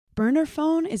Burner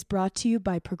Phone is brought to you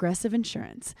by Progressive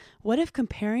Insurance. What if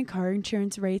comparing car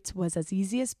insurance rates was as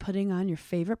easy as putting on your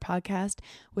favorite podcast?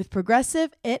 With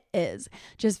Progressive, it is.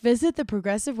 Just visit the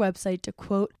Progressive website to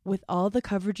quote with all the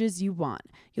coverages you want.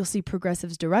 You'll see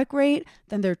Progressive's direct rate,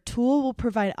 then their tool will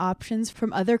provide options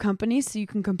from other companies so you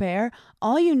can compare.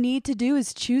 All you need to do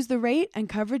is choose the rate and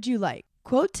coverage you like.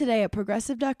 Quote today at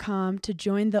Progressive.com to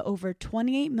join the over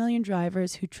 28 million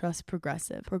drivers who trust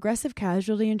Progressive. Progressive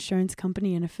Casualty Insurance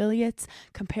Company and Affiliates.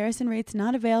 Comparison rates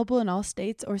not available in all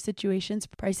states or situations.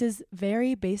 Prices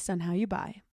vary based on how you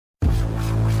buy.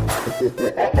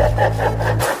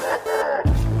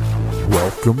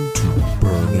 Welcome to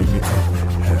Burning in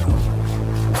Hell.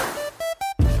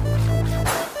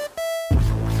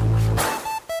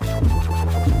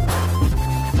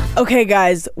 Okay,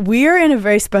 guys, we are in a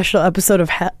very special episode of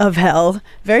Hell.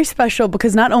 Very special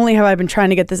because not only have I been trying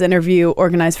to get this interview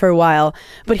organized for a while,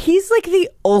 but he's like the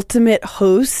ultimate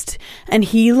host, and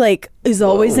he like is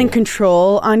always in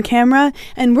control on camera,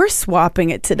 and we're swapping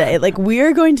it today. Like, we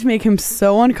are going to make him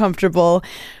so uncomfortable.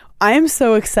 I am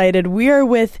so excited. We are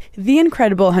with the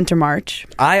incredible Hunter March.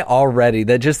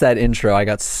 That intro, I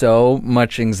got so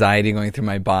much anxiety going through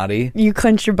my body. You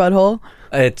clenched your butthole?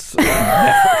 It's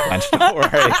never clenched, don't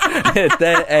worry.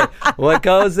 Hey, what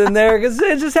goes in there? Because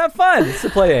just have fun. It's the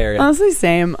play area. Honestly,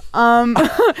 same.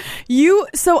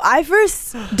 So I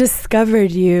first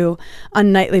discovered you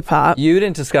on Nightly Pop. You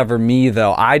didn't discover me,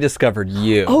 though. I discovered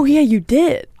you. Oh, yeah, you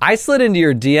did. I slid into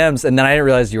your DMs, and then I didn't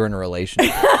realize you were in a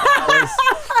relationship.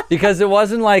 Because it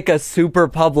wasn't like a super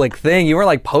public thing. You were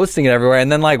like posting it everywhere.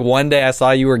 And then like one day I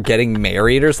saw you were getting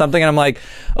married or something. And I'm like,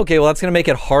 okay, well, that's going to make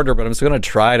it harder, but I'm just going to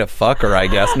try to fuck her, I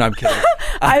guess. No, I'm kidding.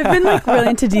 I've been like really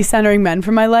into decentering men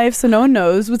for my life, so no one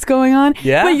knows what's going on.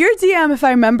 Yeah. But your DM, if I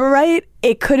remember right,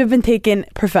 it could have been taken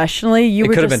professionally. You're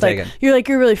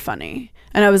really funny.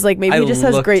 And I was like, maybe he just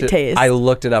has great taste. I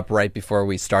looked it up right before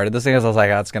we started this thing. I was like,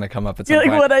 it's going to come up at some point.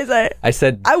 You're like, what'd I say? I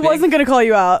said... I wasn't going to call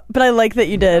you out, but I like that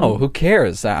you did. Oh, who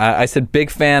cares? I said, big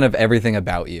fan of everything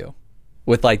about you.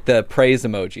 With like the praise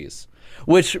emojis.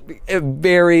 Which,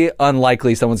 very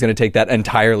unlikely someone's going to take that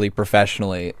entirely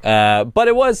professionally. But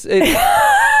it was...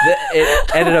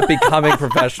 It ended up becoming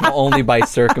professional only by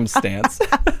circumstance.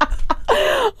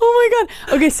 Oh my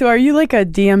God. Okay, so are you like a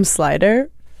DM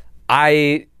slider?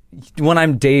 When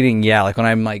I'm dating, yeah, like when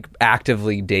I'm like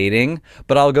actively dating,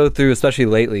 but I'll go through, especially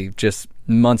lately, just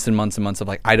months and months and months of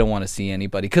like, I don't want to see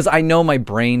anybody because I know my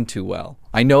brain too well.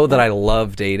 I know that I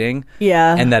love dating.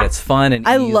 Yeah. And that it's fun and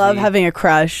I easy. love having a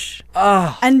crush.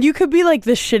 And you could be like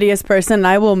the shittiest person and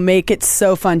I will make it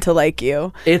so fun to like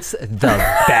you. It's the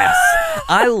best.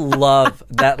 I love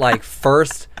that like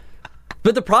first...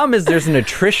 But the problem is there's an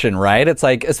attrition, right? It's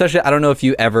like, especially, I don't know if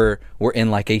you ever were in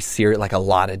like a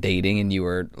lot of dating and you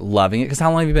were loving it. Because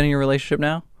how long have you been in your relationship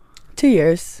now? 2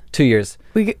 years. 2 years.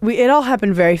 It all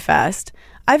happened very fast.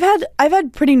 I've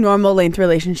had pretty normal length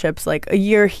relationships, like a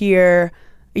year here,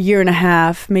 a year and a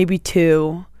half, maybe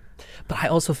 2. But I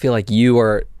also feel like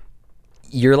you're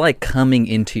like coming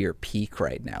into your peak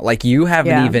right now. Like you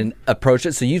haven't even approached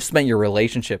it. So you've spent your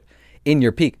relationship in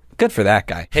your peak. Good for that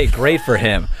guy. Hey, great for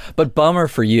him. But bummer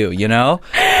for you, you know?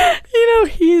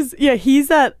 He's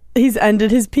ended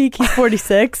his peak. He's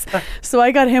 46. So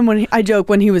I got him I joke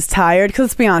when he was tired. Because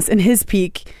let's be honest, in his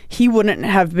peak, he wouldn't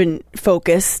have been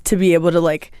focused to be able to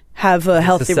like have a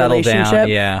healthy relationship. Down,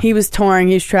 yeah. He was touring,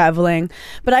 he was traveling.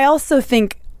 But I also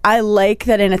think I like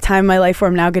that in a time in my life where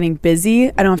I'm now getting busy,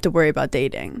 I don't have to worry about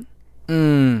dating.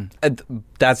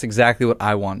 That's exactly what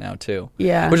I want now too.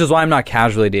 Yeah. Which is why I'm not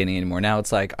casually dating anymore. Now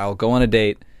it's like I'll go on a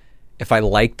date. If I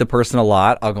like the person a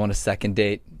lot, I'll go on a second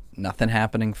date. Nothing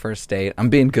happening first date. I'm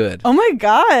being good. Oh my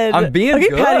God. I'm being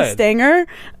good. Patty Stanger.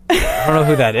 I don't know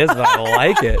who that is, but I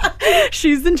like it.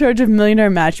 She's in charge of Millionaire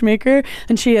Matchmaker,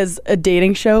 and she has a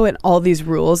dating show and all these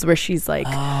rules where she's like,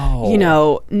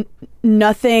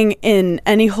 nothing in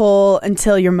any hole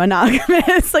until you're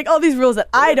monogamous. Like all these rules that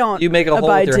I don't. You make a hole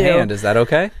with your hand. Is that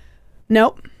okay?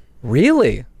 Nope.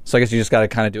 Really? So I guess you just got to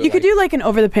kind of do it. You could do like an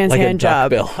over the pants hand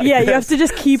job. Yeah, you have to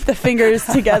just keep the fingers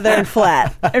together and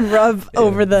flat and rub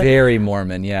over the. Very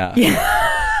Mormon, yeah.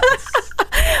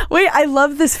 Wait, I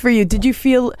love this for you. Did you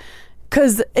feel?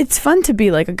 Because it's fun to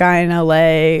be like a guy in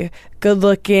LA, good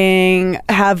looking,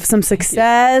 have some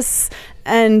success,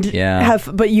 and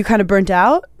but you kind of burnt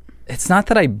out? It's not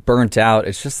that I burnt out.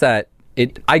 It's just that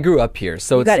I grew up here.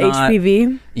 So you got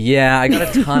HPV? Yeah, I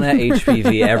got a ton of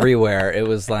HPV everywhere. It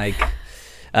was like,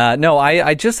 no,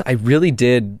 I really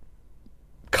did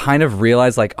kind of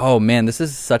realize like, oh man, this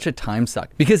is such a time suck.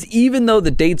 Because even though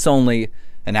the date's only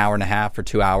an hour and a half or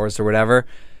 2 hours or whatever,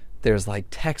 there's like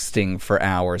texting for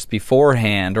hours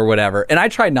beforehand or whatever. And I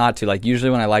try not to. Like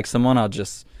usually when I like someone, I'll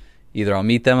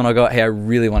meet them and I'll go, hey, I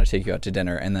really want to take you out to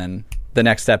dinner. And then the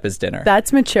next step is dinner.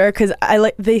 That's mature because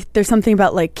there's something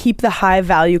about like keep the high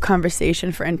value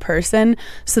conversation for in person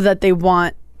so that they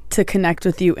want to connect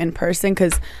with you in person,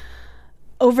 because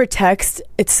over text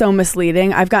it's so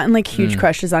misleading. I've gotten like huge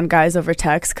crushes on guys over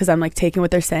text because I'm like taking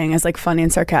what they're saying as like funny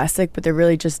and sarcastic, but they're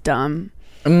really just dumb.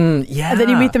 Yeah. And then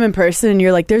you meet them in person and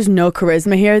you're like, there's no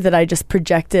charisma here, that I just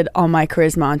projected all my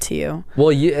charisma onto you.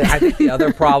 Well, I think the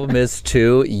other problem is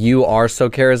too, you are so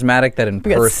charismatic that in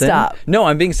person. Stop. No,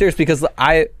 I'm being serious because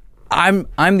I'm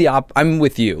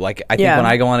with you. Like I think when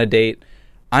I go on a date,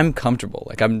 I'm comfortable.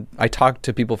 Like I talk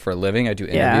to people for a living. I do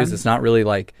interviews. Yeah. It's not really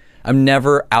like I'm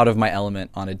never out of my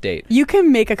element on a date. You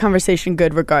can make a conversation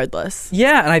good regardless.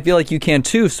 Yeah, and I feel like you can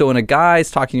too. So when a guy's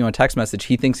talking to you on text message,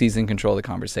 he thinks he's in control of the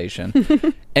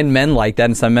conversation. And men like that,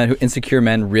 and some insecure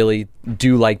men really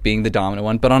do like being the dominant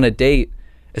one. But on a date,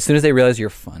 as soon as they realize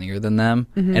you're funnier than them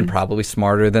and probably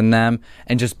smarter than them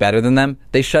and just better than them,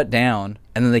 they shut down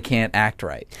and then they can't act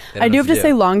right. I do have to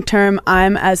say long term,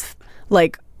 I'm as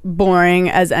like boring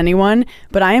as anyone,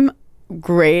 but I'm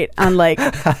great on like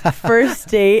first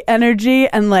date energy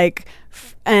and like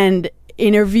and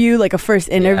interview, like a first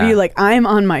interview. Like I'm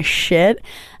on my shit,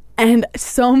 and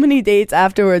so many dates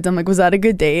afterwards I'm like, was that a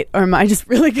good date or am I just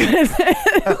really good at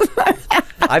it?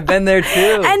 I've been there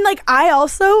too. And like I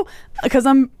also, because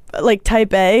I'm like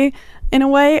type A in a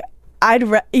way,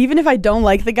 even if I don't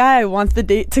like the guy, I want the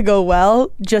date to go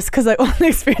well just because I want the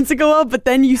experience to go well. But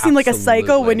then you seem like a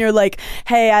psycho when you're like,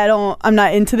 hey, I'm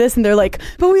not into this. And they're like,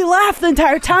 but we laughed the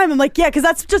entire time. I'm like, yeah, because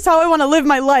that's just how I want to live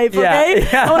my life, okay?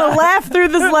 Yeah. I want to laugh through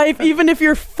this life even if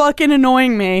you're fucking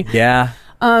annoying me. Yeah.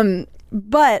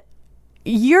 But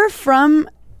you're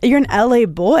an LA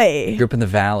boy. Grew up in the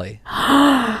Valley.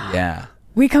 Yeah.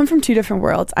 We come from two different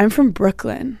worlds. I'm from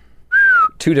Brooklyn.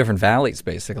 Two different valleys,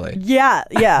 basically. Yeah.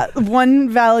 One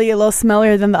valley a little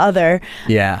smellier than the other.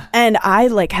 Yeah. And I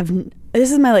like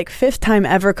this is my like 5th time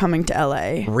ever coming to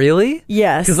LA. Really?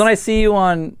 Yes. Because when I see you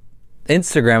on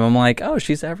Instagram, I'm like, oh,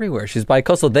 she's everywhere. She's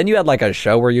bi-coastal. Then you had like a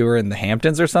show where you were in the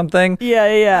Hamptons or something.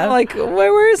 Yeah. I'm like,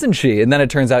 where isn't she? And then it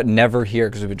turns out never here,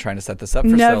 because we've been trying to set this up for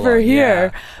so long. Never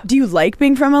here. Yeah. Do you like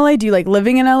being from LA? Do you like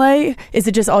living in LA? Is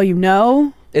it just all you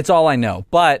know? It's all I know.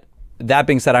 But that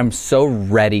being said, I'm so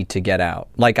ready to get out.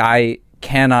 Like, I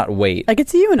cannot wait. I could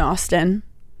see you in Austin.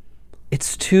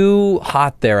 It's too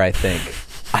hot there, I think.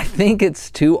 I think it's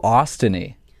too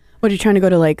Austin-y. What, are you trying to go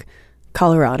to, like,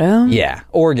 Colorado? Yeah,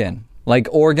 Oregon. Like,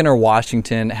 Oregon or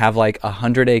Washington, have, like,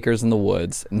 100 acres in the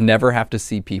woods, never have to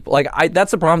see people. Like, that's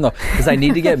the problem, though, because I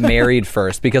need to get married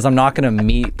first, because I'm not going to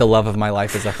meet the love of my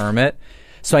life as a hermit.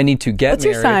 So I need to get What's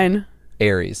married. What's your sign?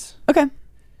 Aries. Okay.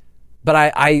 But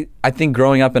I think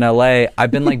growing up in LA,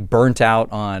 I've been like burnt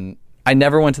out on, I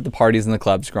never went to the parties and the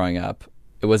clubs growing up.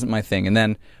 It wasn't my thing. And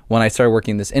then when I started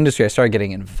working in this industry, I started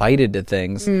getting invited to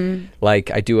things. Like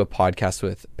I do a podcast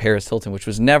with Paris Hilton, which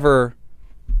was never,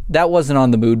 that wasn't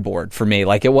on the mood board for me.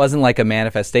 Like it wasn't like a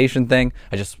manifestation thing.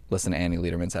 I just listened to Annie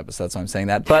Lederman's episode, so I'm saying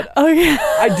that. But that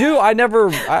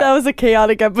was a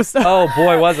chaotic episode. Oh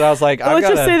boy, was it. I was like, let's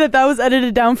just say that was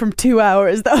edited down from 2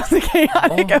 hours. That was a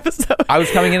chaotic episode. I was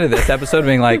coming into this episode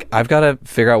being like, I've got to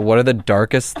figure out what are the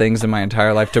darkest things in my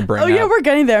entire life to bring up. Yeah, we're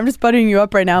getting there. I'm just buttering you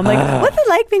up right now. I'm like, what's it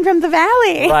like being from the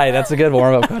Valley? Right, that's a good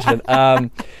warm-up question.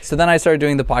 So then I started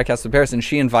doing the podcast with Paris, and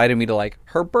she invited me to like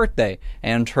her birthday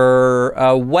and her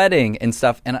wedding and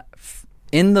stuff. And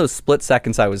in those split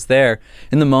seconds I was there,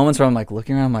 in the moments where I'm like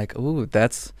looking around, I'm like, ooh,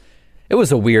 it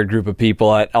was a weird group of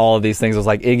people at all of these things. It was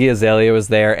like Iggy Azalea was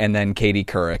there, and then Katie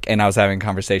Couric, and I was having a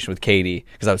conversation with Katie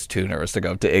because I was too nervous to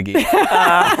go up to Iggy.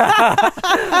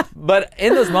 But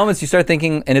in those moments, you start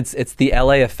thinking, and it's the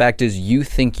LA effect, is you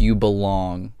think you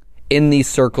belong in these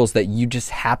circles that you just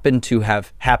happen to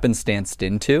have happenstanced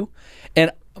into.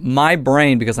 And my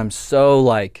brain, because I'm so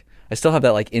like, I still have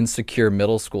that like insecure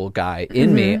middle school guy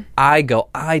in me, I go,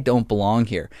 I don't belong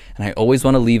here. And I always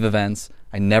want to leave events.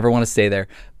 I never want to stay there.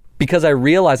 Because I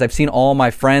realize I've seen all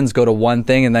my friends go to one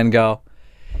thing and then go,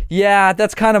 yeah,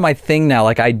 that's kind of my thing now.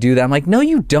 Like I do that. I'm like, no,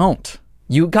 you don't.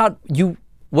 You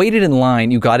waited in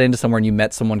line, you got into somewhere and you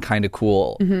met someone kind of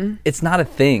cool. It's not a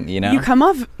thing, you know? You come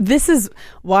off, this is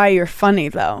why you're funny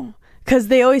though. Because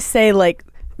they always say like,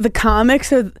 the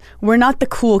comics we're not the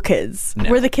cool kids.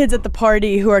 No. We're the kids at the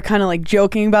party who are kind of like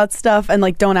joking about stuff and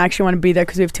like don't actually want to be there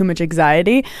because we have too much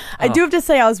anxiety. I do have to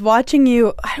say, I was watching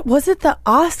you, was it the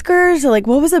Oscars or like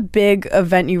what was a big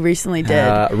event you recently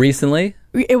did? Recently?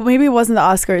 maybe it wasn't the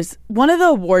Oscars, one of the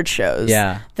award shows.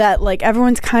 Yeah. That like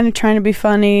everyone's kind of trying to be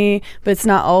funny, but it's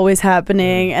not always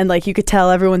happening, and like you could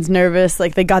tell everyone's nervous,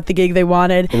 like they got the gig they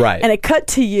wanted. Right. And it cut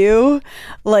to you,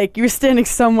 like you're standing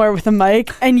somewhere with a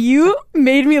mic, and you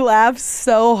made me laugh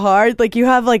so hard. Like you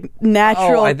have like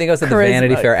natural. Oh, I think it was at the charisma.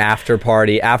 Vanity Fair after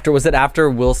party. Was it after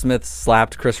Will Smith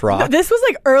slapped Chris Rock? This was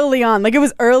like early on. Like it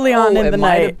was early on in it the might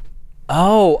night. have-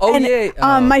 Oh, And, yeah.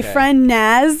 Oh, my okay. friend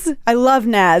Naz, I love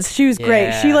Naz. She was great.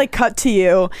 Yeah. She like cut to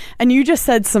you, and you just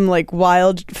said some like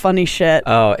wild, funny shit.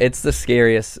 Oh, it's the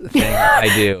scariest thing I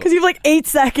do. Because you have like 8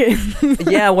 seconds.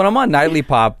 Yeah, when I'm on Nightly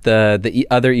Pop, the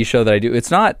other show that I do,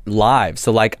 it's not live.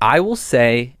 So like I will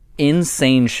say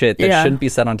insane shit that Yeah. shouldn't be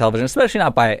said on television, especially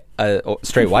not by a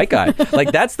straight white guy.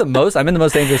 Like that's I'm in the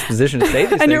most dangerous position to say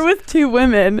these And things. you're with 2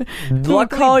 women who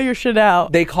Luckily, call your shit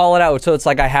out. They call it out, so it's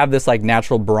like I have this like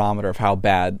natural barometer of how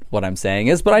bad what I'm saying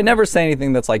is, but I never say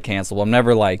anything that's like cancelable. I'm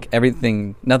never like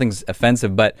nothing's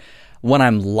offensive, but when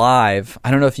I'm live, I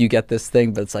don't know if you get this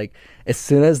thing, but it's like as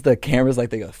soon as the camera's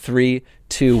like they go 3,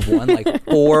 2, 1, like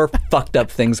 4 fucked up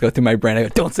things go through my brain. I go,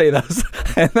 don't say those,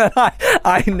 and then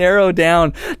I narrow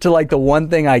down to like the one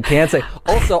thing I can say.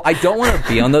 Also, I don't want to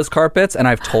be on those carpets, and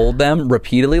I've told them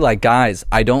repeatedly, like guys,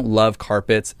 I don't love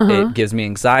carpets. It gives me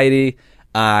anxiety.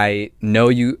 I know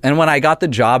you. And when I got the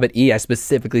job at E, I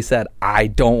specifically said, I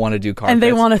don't want to do carpets. And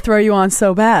they want to throw you on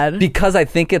so bad. Because I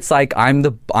think it's like I'm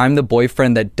the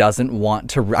boyfriend that doesn't want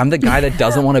to. I'm the guy that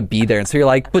doesn't want to be there. And so you're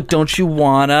like, but don't you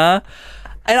wanna?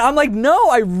 And I'm like, no,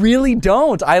 I really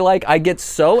don't. I get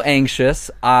so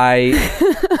anxious. I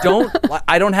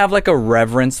don't have like a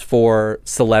reverence for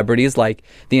celebrities like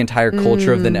the entire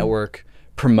culture of the network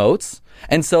promotes.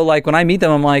 And so like when I meet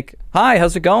them, I'm like, hi,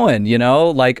 how's it going? You know,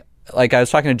 like I was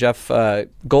talking to Jeff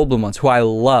Goldblum once, who I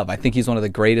love. I think he's one of the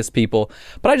greatest people,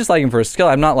 but I just like him for his skill.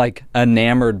 I'm not like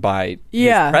enamored by his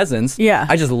presence. Yeah.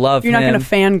 I just love him. You're not going to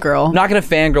fangirl. I'm not going to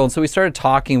fangirl. And so we started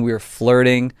talking. We were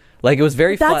flirting. Like it was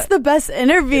very fun. That's the best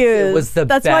interviews. It was the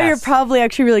That's why you're best. probably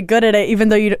actually really good at it, even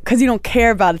though because you don't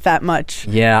care about it that much.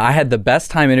 Yeah, I had the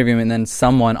best time interviewing, and then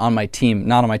someone on my team,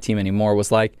 not on my team anymore,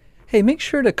 was like, hey, make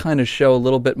sure to kind of show a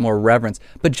little bit more reverence.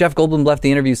 But Jeff Goldblum left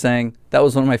the interview saying that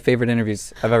was one of my favorite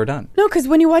interviews I've ever done. No, because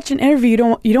when you watch an interview,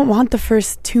 you don't want the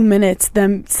first 2 minutes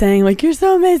them saying like you're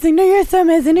so amazing, no you're so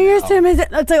amazing, no you're so amazing.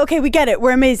 It's like, okay, we get it,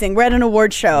 we're amazing, we're at an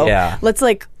award show. Yeah. Let's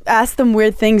like ask them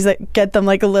weird things that get them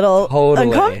like a little Totally.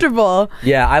 uncomfortable.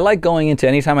 Yeah, I like going into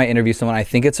anytime I interview someone, I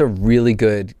think it's a really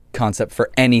good concept for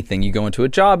anything. You go into a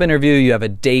job interview, you have a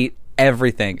date,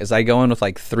 everything is I go in with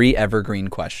like 3 evergreen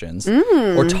questions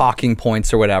or talking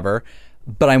points or whatever,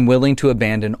 but I'm willing to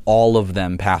abandon all of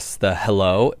them past the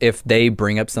hello if they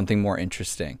bring up something more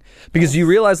interesting. Because you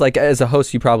realize, like as a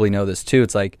host, you probably know this too,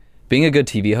 it's like being a good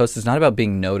TV host is not about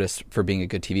being noticed for being a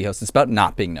good TV host. It's about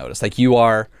not being noticed. Like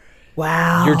you're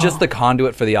just the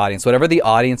conduit for the audience. Whatever the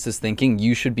audience is thinking,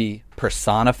 you should be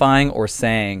personifying or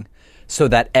saying so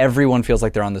that everyone feels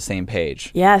like they're on the same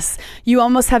page. Yes. You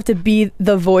almost have to be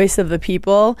the voice of the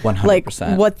people. 100%.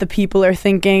 Like what the people are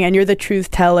thinking, and you're the truth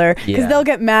teller. Because Yeah. they'll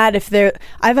get mad if they're...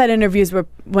 I've had interviews where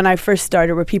when I first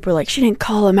started where people are like, she didn't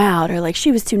call him out, or like,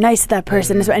 she was too nice to that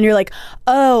person. And you're like,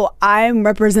 oh, I'm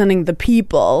representing the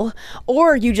people.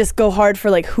 Or you just go hard for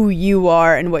like who you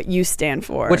are and what you stand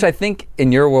for. Which I think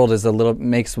in your world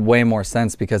makes way more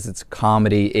sense because it's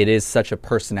comedy. It is such a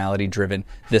personality driven,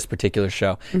 this particular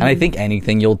show. And I think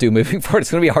anything you'll do moving forward, it's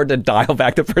going to be hard to dial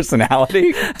back the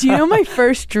personality. Do you know my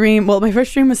first dream? Well, my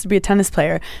first dream was to be a tennis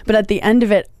player, but at the end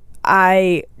of it,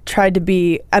 I tried to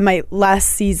be, at my last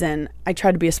season, I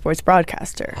tried to be a sports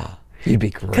broadcaster. You'd be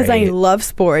great. Because I love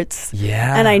sports.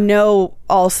 Yeah. And I know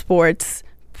all sports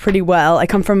pretty well. I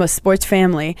come from a sports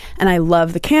family, and I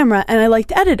love the camera, and I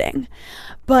liked editing.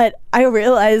 But I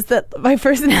realized that my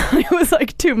personality was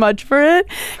like too much for it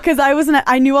because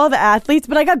I knew all the athletes,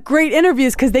 but I got great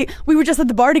interviews because we were just at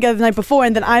the bar together the night before,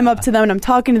 and then I'm up to them and I'm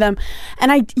talking to them.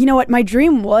 And you know what? My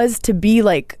dream was to be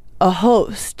like a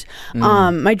host.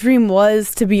 My dream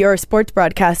was to be a sports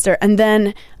broadcaster. And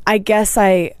then I guess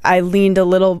I leaned a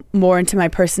little more into my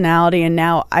personality, and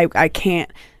now I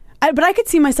can't. But I could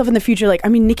see myself in the future, like, I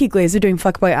mean, Nikki Glaser doing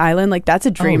Fuckboy Island, like that's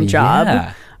a dream job.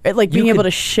 Yeah. Like being You able could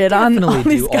to shit on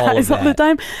definitely these do all of guys all the that.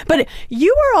 time. But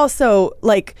you are also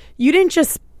like, you didn't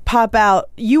just pop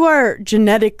out. You are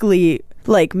genetically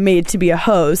like made to be a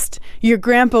host. Your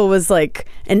grandpa was like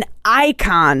an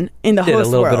icon in the Did host a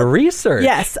little world. bit of research.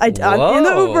 Yes, in the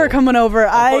Whoa. Uber coming over,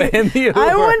 in the Uber.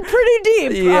 I went pretty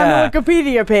deep Yeah. on the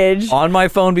Wikipedia page. On my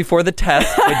phone before the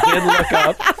test, I did look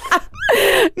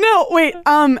up No, wait,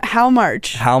 Hal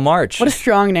March. Hal March. What a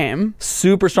strong name.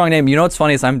 Super strong name. You know what's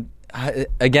funny is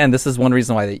again, this is one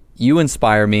reason why you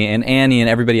inspire me and Annie and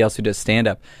everybody else who does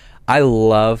stand-up. I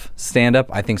love stand-up.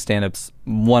 I think stand-up's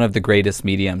one of the greatest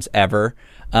mediums ever.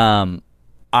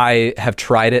 I have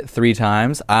tried it 3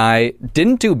 times. I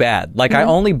didn't do bad. Like, I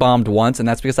only bombed once, and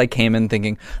that's because I came in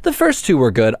thinking, the first 2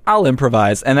 were good, I'll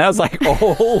improvise. And I was like,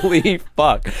 holy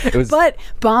fuck. But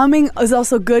bombing is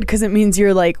also good because it means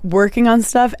you're, like, working on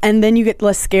stuff, and then you get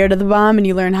less scared of the bomb, and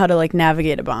you learn how to, like,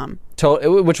 navigate a bomb.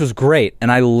 Which was great.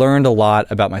 And I learned a lot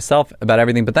about myself, about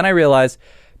everything. But then I realized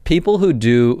people who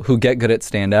get good at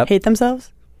stand-up... hate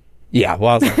themselves? Yeah, well,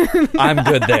 I was like, I'm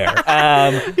good there.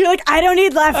 You're like, I don't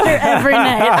need laughter every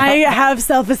night. I have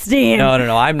self-esteem.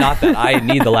 No, I'm not that. I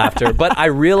need the laughter. But I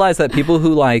realize that people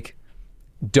who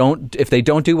if they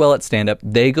don't do well at stand-up,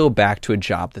 they go back to a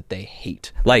job that they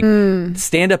hate. Like,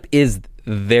 stand-up is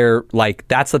their, like,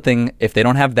 that's the thing. If they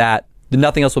don't have that, then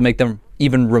nothing else will make them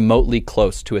even remotely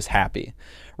close to as happy.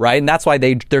 Right? And that's why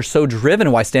they're so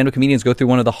driven, why stand-up comedians go through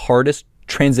one of the hardest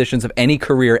transitions of any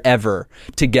career ever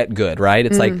to get good, right?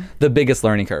 It's like the biggest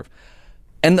learning curve.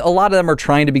 And a lot of them are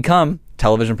trying to become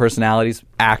television personalities,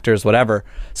 actors, whatever.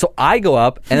 So I go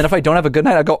up, and then if I don't have a good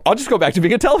night, I go, I'll just go back to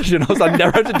being a television host. I'll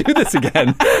never have to do this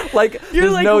again. Like, you're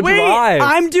there's like, no wait, drive.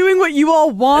 I'm doing what you all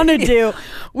want to do.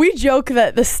 We joke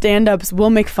that the stand-ups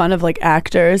will make fun of, like,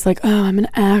 actors. Like, oh, I'm an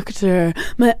actor.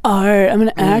 My art, I'm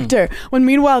an actor. When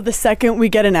meanwhile, the second we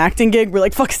get an acting gig, we're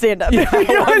like, fuck stand-up. Yeah,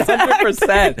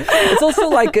 100%. It's also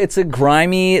like, it's a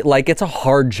grimy, like, it's a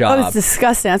hard job. Oh, it's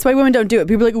disgusting. That's why women don't do it.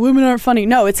 People are like, women aren't funny.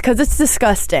 No, it's because it's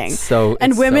disgusting.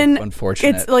 And women, so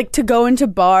unfortunate. It's like to go into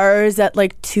bars at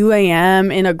like 2 a.m.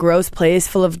 in a gross place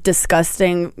full of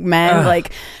disgusting men.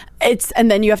 Like, and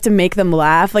then you have to make them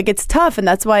laugh. Like, it's tough, and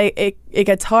that's why it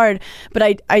gets hard.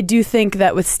 But I do think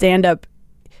that with stand-up,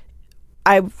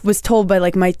 I was told by,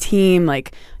 like, my team,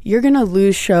 like, you're going to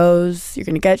lose shows, you're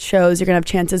going to get shows, you're going to have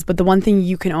chances, but the one thing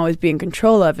you can always be in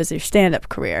control of is your stand-up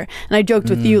career. And I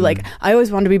joked with you, like, I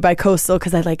always wanted to be bi-coastal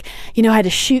because I, like, I had to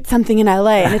shoot something in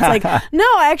LA. And it's like, no,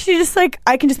 I actually just, like,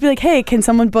 I can just be like, hey, can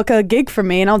someone book a gig for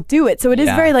me? And I'll do it. So it is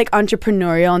very, like,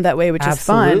 entrepreneurial in that way, which is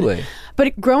fun.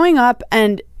 But growing up,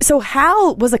 and so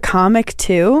Hal was a comic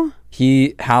too?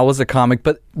 Hal was a comic,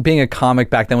 but being a comic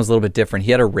back then was a little bit different.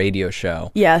 He had a radio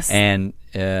show. Yes. And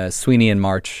Sweeney and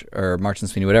March, or March and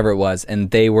Sweeney, whatever it was,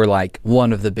 and they were like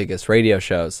one of the biggest radio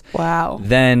shows. Wow.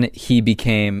 Then he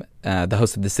became the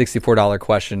host of the $64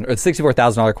 question, or the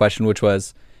 $64,000 question, which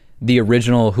was the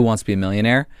original Who Wants to Be a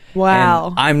Millionaire. Wow.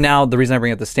 And I'm now, the reason I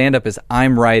bring up the stand-up is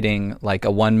I'm writing like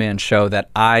a one-man show that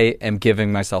I am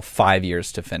giving myself 5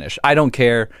 years to finish. I don't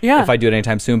care if I do it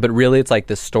anytime soon, but really it's like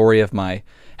the story of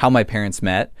how my parents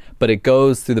met, but it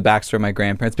goes through the backstory of my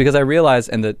grandparents, because I realized,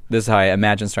 and this is how I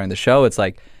imagine starting the show, it's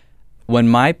like when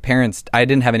my parents, I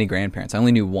didn't have any grandparents. I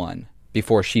only knew one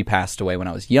before she passed away when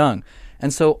I was young.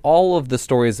 And so all of the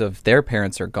stories of their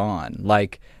parents are gone.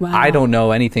 Like, I don't know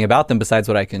anything about them besides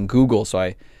what I can Google.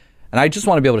 And I just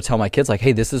want to be able to tell my kids, like,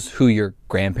 hey, this is who your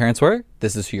grandparents were.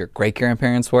 This is who your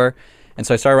great-grandparents were. And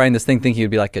so I started writing this thing thinking it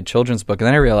would be like a children's book. And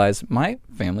then I realized my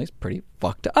family's pretty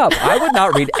fucked up. I would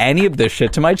not read any of this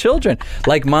shit to my children.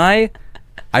 Like, I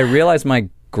realized my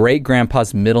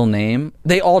great-grandpa's middle name,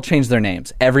 they all changed their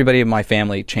names. Everybody in my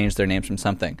family changed their names from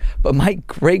something. But my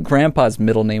great-grandpa's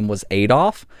middle name was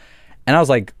Adolf. And I was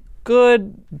like,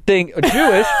 good thing,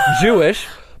 Jewish,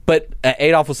 but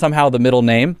Adolf was somehow the middle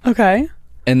name. Okay.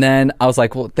 And then I was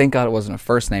like, well, thank God it wasn't a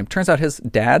first name. Turns out his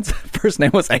dad's first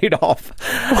name was Adolf.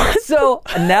 So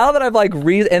now that I've like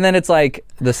and then it's like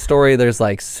the story, there's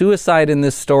like suicide in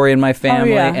this story in my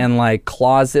family, and like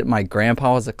my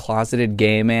grandpa was a closeted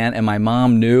gay man, and my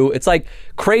mom knew. It's like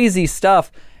crazy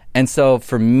stuff. And so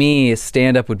for me,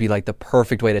 stand-up would be like the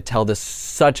perfect way to tell this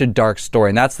such a dark story.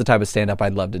 And that's the type of stand-up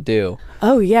I'd love to do.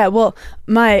 Oh, yeah. Well,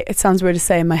 it sounds weird to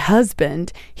say, my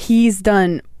husband, he's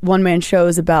done one-man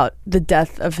shows about the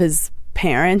death of his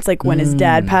parents, like when his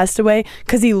dad passed away,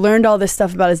 because he learned all this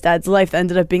stuff about his dad's life that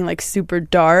ended up being like super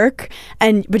dark.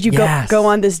 But you go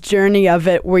on this journey of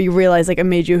it where you realize like it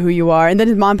made you who you are. And then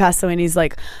his mom passed away, and he's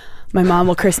like, my mom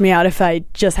will curse me out if I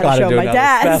just had a show with my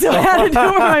dad. So I had to do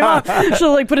it with my mom.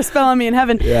 She'll like put a spell on me in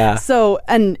heaven. Yeah. So,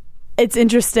 and it's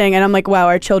interesting, and I'm like, wow,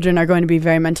 our children are going to be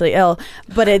very mentally ill.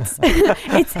 But it's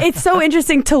it's so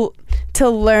interesting to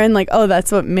learn like, oh,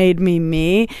 that's what made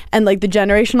me, and like the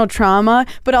generational trauma,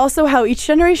 but also how each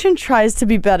generation tries to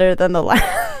be better than the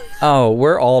last. Oh,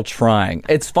 we're all trying.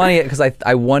 It's funny because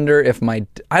I wonder if I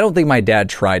don't think my dad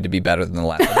tried to be better than the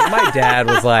last. My dad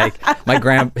was like,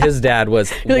 his dad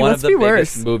was one of the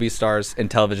biggest movie stars and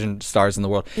television stars in the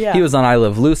world. Yeah. He was on I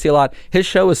Love Lucy a lot. His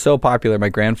show was so popular, my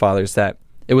grandfather's, that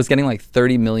It was getting like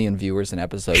 30 million viewers an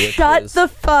episode. Which Shut was the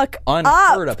fuck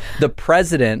unheard up. of. The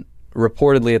president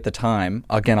reportedly at the time,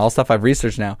 again, all stuff I've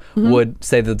researched now, would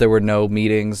say that there were no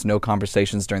meetings, no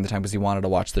conversations during the time because he wanted to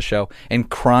watch the show. And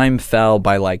crime fell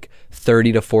by like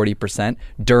 30 to 40%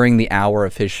 during the hour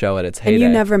of his show at its heyday. And you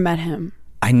never met him.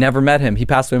 I never met him. He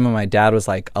passed away when my dad was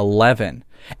like 11.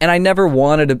 And I never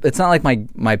wanted to, it's not like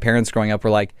my parents growing up were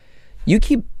like, you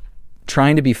keep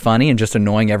trying to be funny and just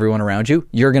annoying everyone around you,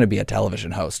 you're going to be a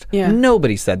television host. Yeah.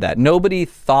 Nobody said that. Nobody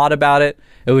thought about it.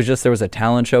 It was just there was a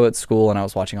talent show at school and I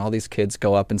was watching all these kids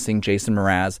go up and sing Jason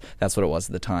Mraz. That's what it was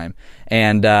at the time.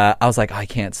 And I was like, I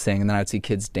can't sing. And then I would see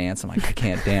kids dance. I'm like, I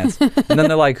can't dance. And then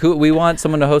they're like, we want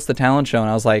someone to host the talent show. And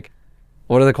I was like,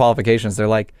 what are the qualifications? They're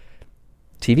like,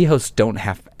 TV hosts don't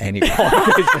have any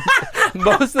qualifications.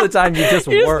 Most of the time you just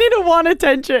You just need to want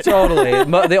attention. Totally.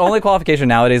 The only qualification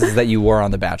nowadays is that you were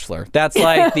on The Bachelor. That's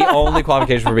like the only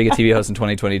qualification for being a TV host in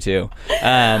 2022.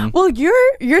 Well,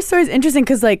 your story is interesting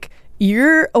because like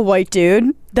you're a white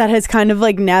dude that has kind of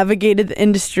like navigated the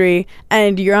industry,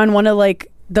 and you're on one of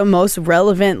like the most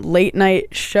relevant late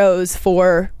night shows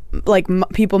for like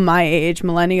people my age,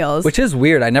 millennials. Which is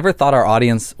weird. I never thought our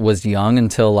audience was young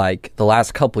until like the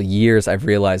last couple years. I've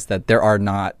realized that there are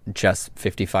not just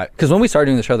 55. Because when we started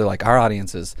doing the show, they're like, our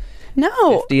audience is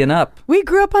no 50 and up. We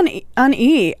grew up on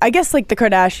E. I guess like the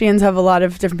Kardashians have a lot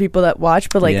of different people that watch,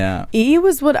 but like Yeah. E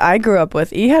was what I grew up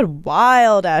with. E had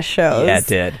wild ass shows. Yeah, it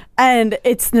did. And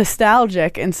it's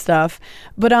nostalgic and stuff.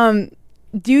 But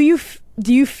do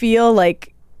you feel like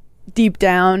deep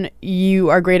down you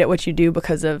are great at what you do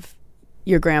because of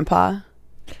your grandpa?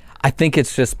 I think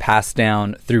it's just passed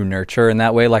down through nurture in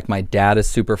that way. Like my dad is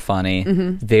super funny,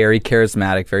 very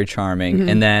charismatic, very charming.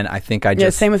 And then I think I just... Yeah,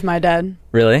 same with my dad.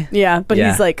 Really? Yeah, but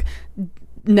Yeah. he's like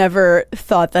never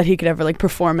thought that he could ever like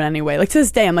perform in any way. Like to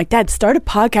this day, I'm like, Dad, start a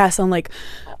podcast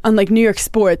on New York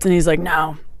sports, and he's like,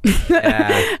 no.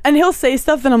 Yeah. And he'll say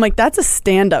stuff, and I'm like, that's a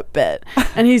stand-up bit,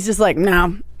 and he's just like,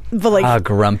 no. But like,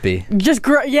 Grumpy. just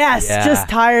Yeah. just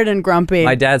tired and grumpy.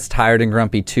 My dad's tired and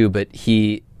grumpy too, but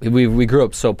we grew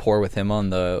up so poor with him on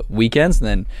the weekends, and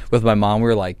then with my mom we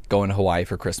were like going to Hawaii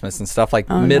for Christmas and stuff, like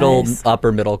nice.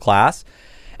 upper middle class.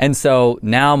 And so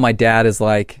now my dad is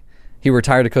like, he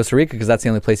retired to Costa Rica because that's the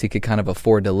only place he could kind of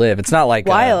afford to live. It's not like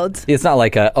Wild. It's not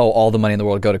like all the money in the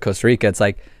world go to Costa Rica. It's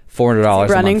like $400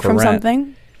 a running month for from rent.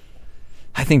 something.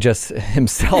 I think just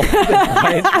himself.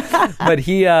 Right? But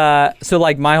he, so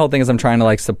like my whole thing is I'm trying to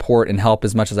like support and help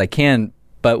as much as I can,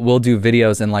 but we'll do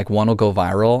videos and like one will go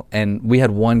viral. And we had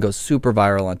one go super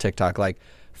viral on TikTok, like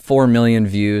 4 million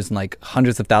views and like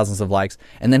hundreds of thousands of likes.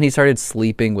 And then he started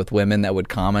sleeping with women that would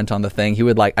comment on the thing. He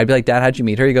would like, I'd be like, Dad, how'd you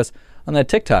meet her? He goes, on that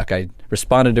TikTok. I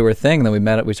responded to her thing, and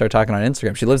then we started talking on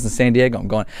Instagram. She lives in San Diego. I'm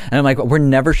going, and I'm like, we're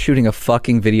never shooting a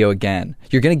fucking video again.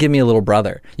 You're going to give me a little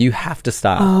brother. You have to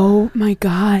stop. Oh my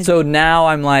God. So now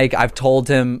I'm like, I've told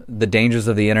him the dangers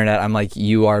of the internet. I'm like,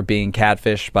 you are being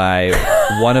catfished by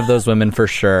one of those women for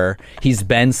sure. He's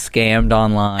been scammed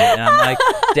online. And I'm like,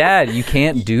 Dad, you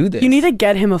can't do this. You need to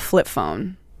get him a flip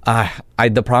phone.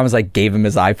 The problem is I gave him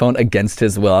his iPhone against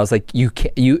his will. I was like,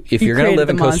 if you're going to created live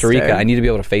in the Costa Rica, monster. I need to be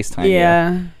able to FaceTime you.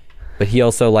 Yeah. But he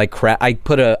also like I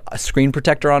put a screen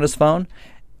protector on his phone,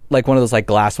 like one of those like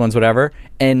glass ones, whatever.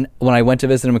 And when I went to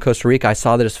visit him in Costa Rica, I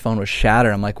saw that his phone was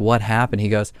shattered. I'm like, what happened? He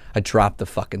goes, I dropped the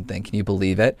fucking thing. Can you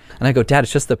believe it? And I go, Dad,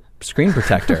 it's just the screen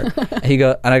protector.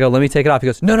 And I go, let me take it off. He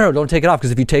goes, no, don't take it off,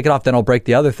 because if you take it off, then I'll break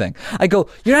the other thing. I go,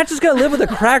 you're not just gonna live with a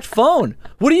cracked phone.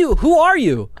 Who are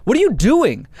you? What are you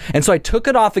doing? And so I took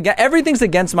it off again. Everything's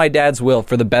against my dad's will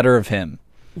for the better of him.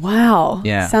 Wow.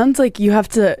 Yeah. Sounds like you have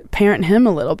to parent him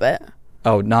a little bit.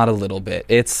 Oh, not a little bit.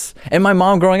 And my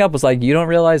mom growing up was like, you don't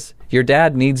realize your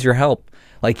dad needs your help.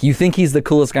 Like, you think he's the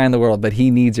coolest guy in the world, but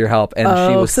he needs your help. And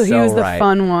she was so he was the right.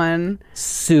 fun one.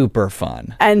 Super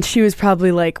fun. And she was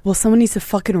probably like, well, someone needs to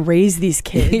fucking raise these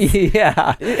kids.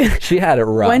 Yeah. She had it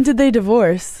rough. When did they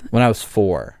divorce? When I was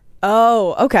 4.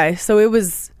 Oh, okay. So it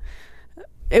was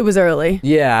early.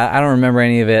 Yeah, I don't remember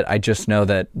any of it. I just know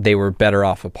that they were better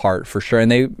off apart for sure.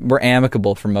 And they were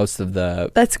amicable for most of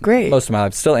That's great. my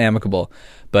life. Still amicable.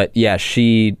 But yeah,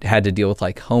 she had to deal with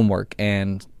like homework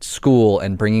and school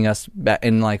and bringing us back.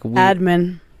 And like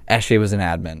Admin. Ashley was an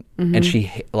admin. And she,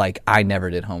 like, I never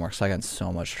did homework. So I got in so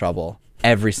much trouble.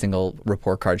 Every single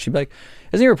report card. She'd be like,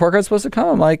 isn't your report card supposed to come?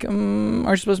 I'm like, aren't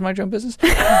you supposed to mind your own business?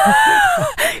 You're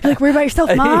like, worry about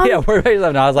yourself, Mom? Yeah, worry about yourself.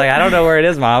 And I was like, I don't know where it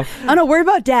is, Mom. Oh, no, worry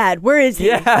about Dad. Where is he?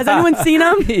 Yeah. Has anyone seen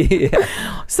him?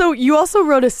 Yeah. So you also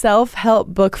wrote a self-help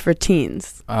book for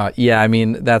teens. Yeah, I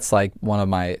mean, that's like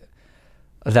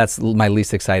that's my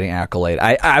least exciting accolade.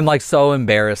 I'm like so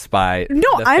embarrassed by No,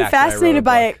 the I'm fact that I wrote a fascinated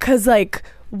by book. it because, like,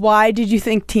 Why did you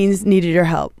think teens needed your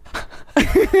help?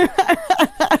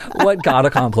 What God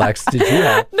complex did you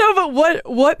have? No, but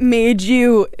what made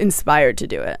you inspired to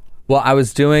do it? Well, I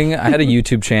had a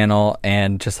YouTube channel,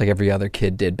 and just like every other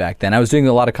kid did back then, I was doing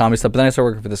a lot of comedy stuff, but then I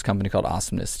started working for this company called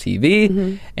Awesomeness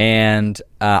TV, and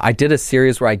I did a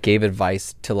series where I gave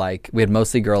advice to, like, we had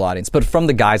mostly girl audience, but from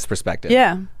the guy's perspective.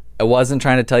 Yeah. I wasn't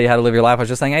trying to tell you how to live your life. I was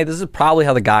just saying, hey, this is probably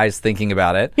how the guy's thinking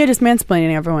about it. Yeah, just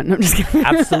mansplaining everyone. No, I'm just kidding.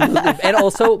 Absolutely. And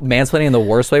also mansplaining in the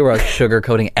worst way, where I was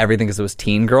sugarcoating everything because it was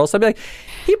teen girls. So I'd be like,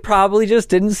 he probably just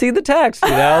didn't see the text. You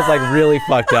know, I was like really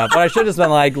fucked up. But I should have just been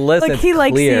like, listen, like, he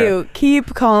likes you.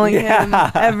 Keep calling him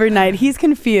every night. He's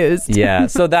confused. Yeah.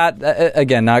 So that,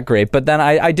 again, not great. But then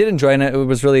I did enjoy it, and it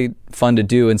was really fun to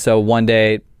do. And so one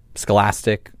day,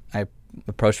 Scholastic, I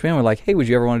approached me and were like, hey, would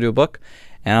you ever want to do a book?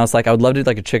 And I was like, I would love to do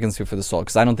like a Chicken Soup for the Soul,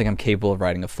 because I don't think I'm capable of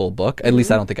writing a full book. At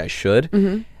least I don't think I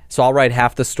should. So I'll write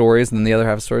half the stories, and then the other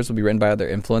half of the stories will be written by other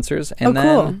influencers. And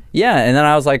cool. Yeah, and then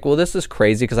I was like, well, this is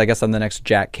crazy, because I guess I'm the next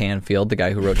Jack Canfield, the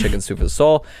guy who wrote Chicken Soup for the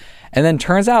Soul. And then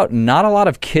turns out not a lot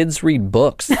of kids read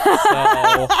books. So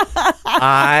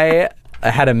I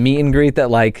had a meet and greet that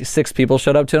like 6 people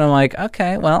showed up to, and I'm like,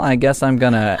 okay, well, I guess I'm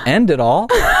going to end it all.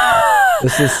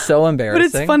 This is so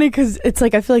embarrassing. But it's funny because it's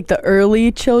like, I feel like the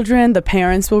early children, the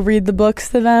parents will read the books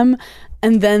to them.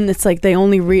 And then it's like I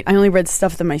only read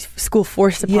stuff that my school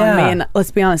forced upon me. And let's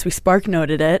be honest, we Spark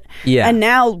Noted it. Yeah. And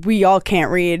now we all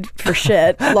can't read for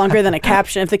shit longer than a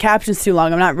caption. If the caption's too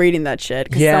long, I'm not reading that shit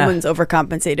because someone's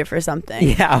overcompensated for something.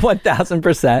 Yeah,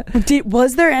 1000%.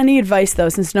 Was there any advice, though,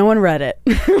 since no one read it?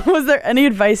 Was there any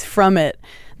advice from it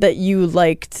that you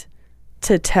liked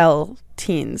to tell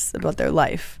teens about their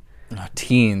life? Oh,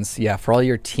 teens, yeah, for all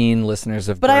your teen listeners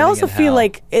of But I also feel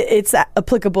like it's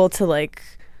applicable to like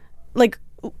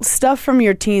stuff from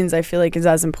your teens. I feel like is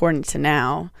as important to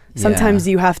now. Sometimes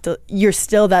you're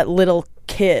still that little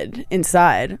kid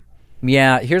inside.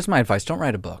 Yeah, here's my advice. Don't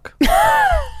write a book.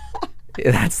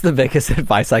 That's the biggest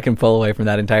advice I can pull away from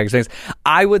that entire experience.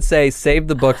 I would say save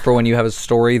the book for when you have a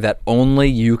story that only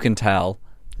you can tell.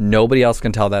 Nobody else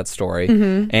can tell that story.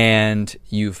 And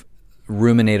you've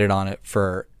ruminated on it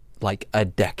for like a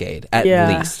decade at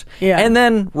least. Yeah. And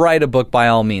then write a book by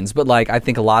all means. But like I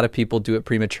think a lot of people do it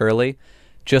prematurely,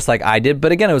 just like I did.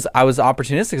 But again, I was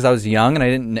opportunistic because I was young,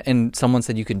 and someone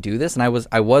said you can do this, and I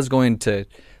was going to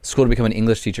school to become an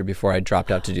English teacher before I dropped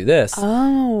out to do this.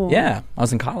 Oh. Yeah. I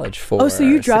was in college for so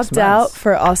you dropped out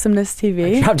for Awesomeness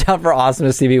TV? I dropped out for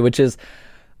Awesomeness TV, which is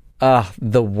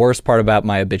the worst part about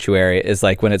my obituary is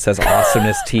like when it says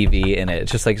Awesomeness TV in it.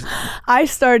 It's just like I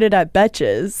started at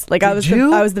Betches. Like I was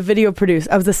the video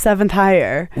producer. I was the 7th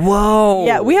hire. Whoa.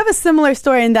 Yeah, we have a similar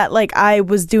story in that like I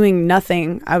was doing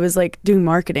nothing. I was like doing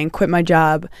marketing, quit my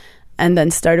job, and then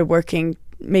started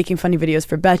making funny videos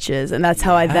for Betches, and that's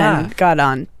how I then got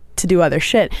on to do other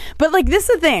shit. But like this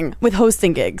is the thing with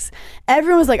hosting gigs.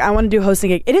 Everyone was like, I want to do a hosting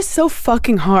gig. It is so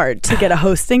fucking hard to get a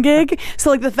hosting gig.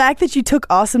 So like the fact that you took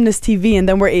Awesomeness TV and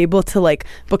then were able to like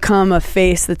become a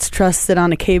face that's trusted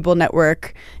on a cable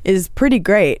network is pretty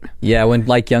great. Yeah, when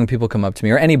like young people come up to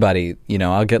me, or anybody, you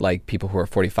know, I'll get like people who are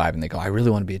 45 and they go, I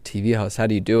really want to be a TV host. How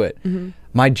do you do it?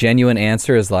 My genuine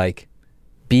answer is like,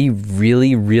 be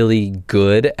really, really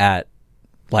good at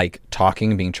like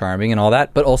talking and being charming and all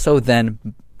that, but also then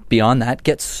beyond that,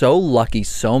 get so lucky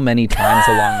so many times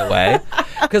along the way.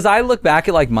 Because I look back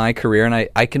at like my career and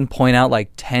I can point out like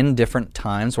 10 different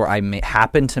times where I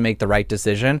happened to make the right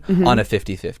decision on a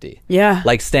 50-50. Yeah.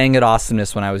 Like staying at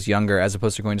Awesomeness when I was younger as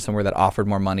opposed to going to somewhere that offered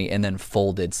more money and then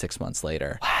folded 6 months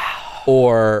later. Wow.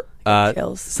 Or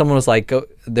someone was like,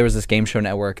 there was this game show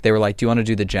network. They were like, do you want to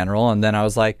do The General? And then I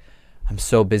was like, I'm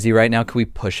so busy right now. Can we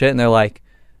push it? And they're like,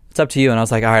 it's up to you. And I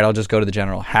was like, all right, I'll just go to The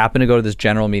General. Happened to go to this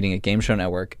general meeting at Game Show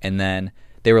Network. And then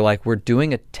they were like, we're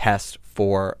doing a test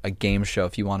for a game show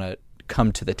if you want to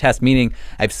come to the test. Meaning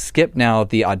I've skipped now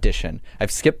the audition.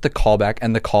 I've skipped the callback.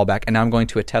 And now I'm going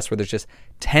to a test where there's just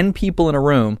 10 people in a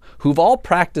room who've all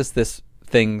practiced this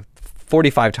thing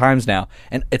 45 times now.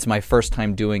 And it's my first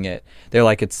time doing it. They're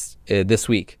like, it's this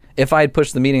week. If I had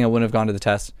pushed the meeting, I wouldn't have gone to the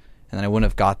test. And then I wouldn't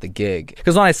have got the gig.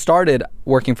 Because when I started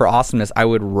working for Awesomeness, I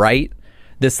would write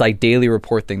this like daily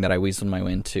report thing that I weaseled my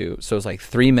way into. So it was like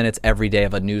 3 minutes every day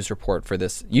of a news report for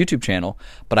this YouTube channel.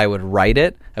 But I would write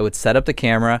it. I would set up the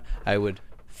camera. I would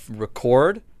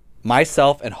record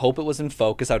myself and hope it was in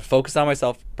focus. I would focus on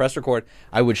myself, press record.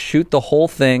 I would shoot the whole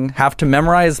thing, have to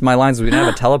memorize my lines. We didn't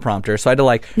have a teleprompter. So I had to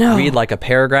like read like a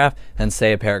paragraph, then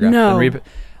say a paragraph.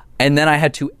 And then I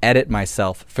had to edit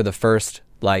myself for the first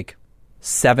like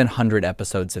 700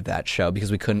 episodes of that show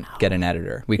because we couldn't get an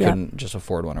editor. We couldn't just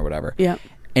afford one or whatever. Yeah.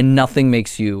 And nothing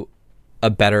makes you a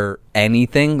better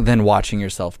anything than watching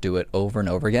yourself do it over and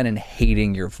over again and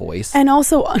hating your voice. And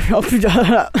also,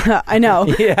 I know.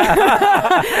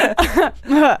 Yeah.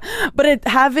 But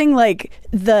having like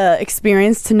the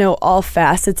experience to know all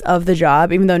facets of the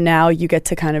job, even though now you get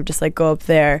to kind of just like go up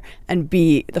there and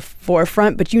be the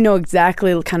forefront, but you know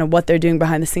exactly kind of what they're doing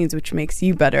behind the scenes, which makes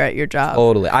you better at your job.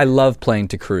 Totally. I love playing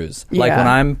to crews. Like Yeah. when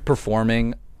I'm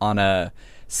performing on a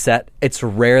set, it's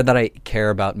rare that I care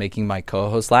about making my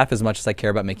co-host laugh as much as I care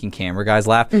about making camera guys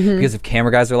laugh. Because if camera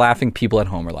guys are laughing, people at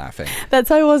home are laughing. That's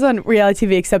how it was on reality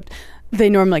TV, except they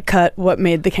normally cut what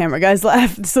made the camera guys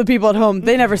laugh. So people at home,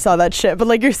 they never saw that shit. But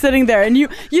like you're sitting there and you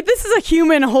this is a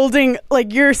human holding,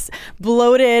 like you're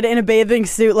bloated in a bathing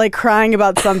suit, like crying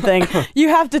about something. You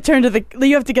have to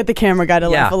you have to get the camera guy to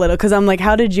laugh a little. Cause I'm like,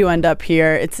 how did you end up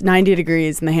here? It's 90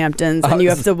 degrees in the Hamptons and you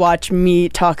have to watch me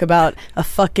talk about a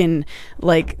fucking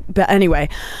anyway.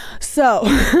 So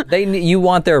You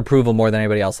want their approval more than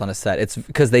anybody else on a set. It's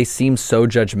because they seem so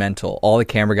judgmental. All the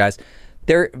camera guys,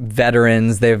 they're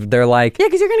veterans. They're like, yeah,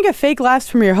 because you're gonna get fake laughs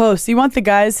from your hosts. You want the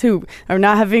guys who are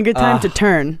not having a good time to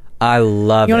turn. I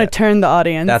love it. You want to turn the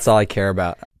audience. That's all I care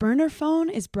about. Burner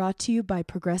Phone is brought to you by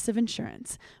Progressive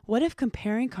Insurance. What if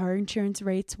comparing car insurance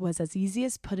rates was as easy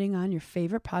as putting on your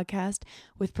favorite podcast?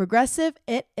 With Progressive,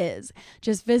 it is.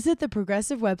 Just visit the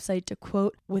Progressive website to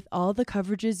quote with all the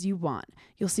coverages you want.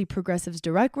 You'll see Progressive's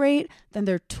direct rate, then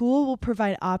their tool will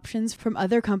provide options from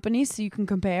other companies so you can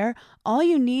compare. All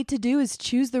you need to do is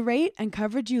choose the rate and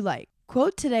coverage you like.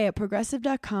 Quote today at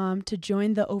Progressive.com to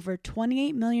join the over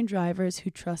 28 million drivers who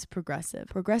trust Progressive.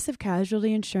 Progressive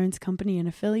Casualty Insurance Company and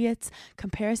Affiliates.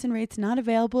 Comparison rates not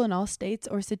available in all states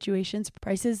or situations.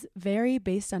 Prices vary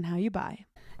based on how you buy.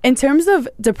 In terms of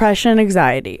depression and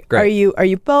anxiety, Great. are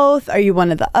you both? Are you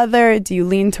one or the other? Do you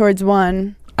lean towards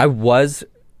one? I was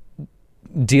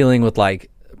dealing with like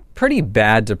pretty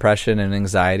bad depression and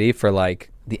anxiety for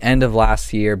like the end of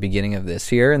last year, beginning of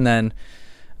this year. And then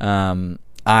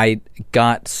it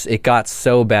got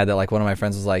so bad that like one of my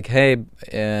friends was like, hey,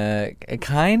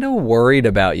 kind of worried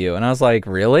about you. And I was like,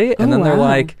 really? And then they're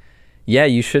like, yeah,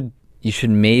 you should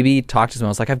maybe talk to someone.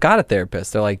 I was like, I've got a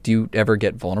therapist. They're like, do you ever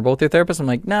get vulnerable with your therapist? I'm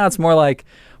like, no, it's more like,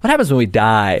 what happens when we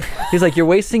die? He's like, you're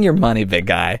wasting your money, big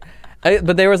guy.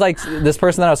 But there was like this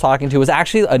person that I was talking to was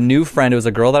actually a new friend. It was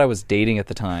a girl that I was dating at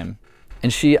the time.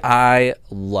 And I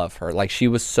love her. Like she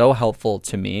was so helpful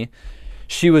to me.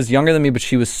 She was younger than me, but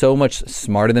she was so much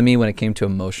smarter than me when it came to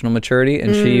emotional maturity.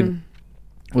 And she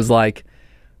was like,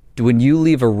 when you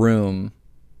leave a room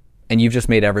and you've just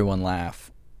made everyone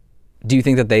laugh, do you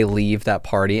think that they leave that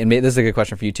party? And this is a good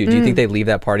question for you too. Do you think they leave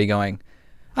that party going,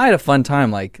 I had a fun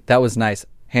time. Like that was nice.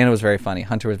 Hannah was very funny.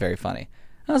 Hunter was very funny.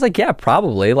 And I was like, yeah,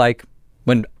 probably. Like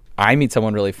when I meet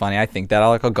someone really funny, I think that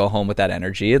I'll go home with that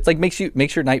energy. It's like makes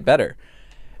your night better.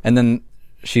 And then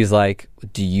she's like,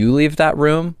 do you leave that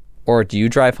room? Or do you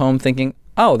drive home thinking,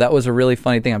 oh, that was a really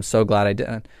funny thing. I'm so glad I did.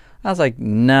 I was like,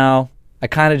 no. I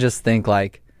kind of just think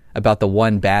like about the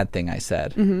one bad thing I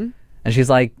said. Mm-hmm. And she's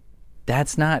like,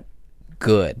 that's not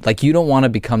good. Like you don't want to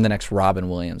become the next Robin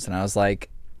Williams. And I was like,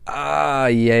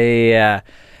 yeah.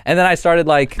 And then I started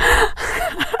like,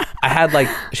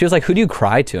 she was like, who do you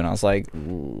cry to? And I was like,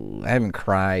 I haven't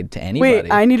cried to anybody.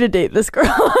 Wait, I need to date this girl.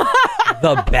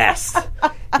 The best.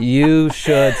 You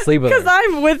should sleep with her. Because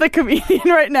I'm with a comedian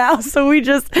right now, so we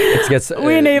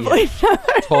enable each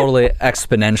other. Totally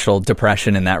exponential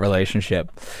depression in that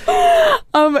relationship.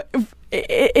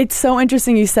 It's so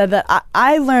interesting you said that.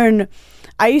 I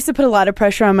used to put a lot of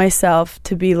pressure on myself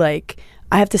to be like,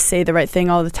 I have to say the right thing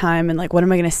all the time, and like, what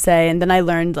am I going to say? And then I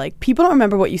learned like people don't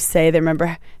remember what you say; they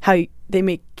remember how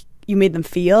you made them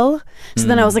feel. So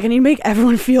then I was like, I need to make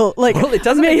everyone feel like well, it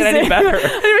doesn't amazing. make it any better. I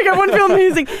need to make everyone feel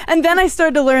amazing. And then I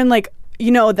started to learn like,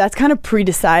 that's kind of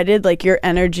pre-decided. Like your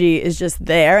energy is just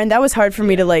there, and that was hard for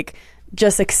me to like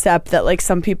just accept that like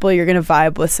some people you're gonna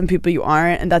vibe with, some people you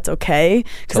aren't, and that's okay.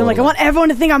 Because I'm like, I want everyone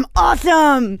to think I'm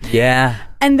awesome. Yeah.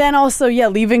 And then also,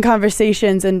 leaving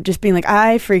conversations and just being like,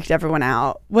 I freaked everyone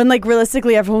out. When like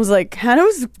realistically, everyone was like, Hannah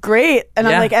was great. And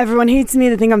I'm like, everyone hates me.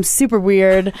 They think I'm super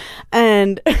weird.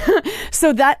 And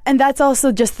that's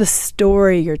also just the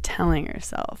story you're telling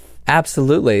yourself.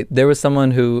 Absolutely. There was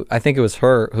someone who, I think it was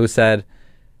her, who said,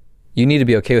 you need to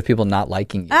be okay with people not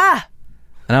liking you. And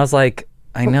I was like,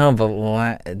 I know, but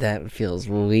what? That feels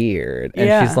weird.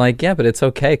 And she's like, yeah, but it's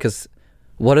okay because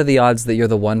what are the odds that you're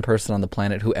the one person on the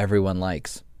planet who everyone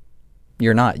likes?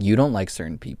 You're not. You don't like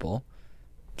certain people.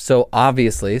 So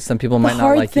obviously, some people might not like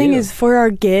you. The hard thing is for our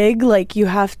gig, like you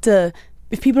have to,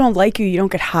 if people don't like you, you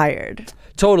don't get hired.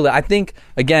 Totally. I think,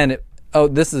 again, oh,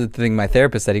 this is the thing my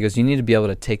therapist said. He goes, you need to be able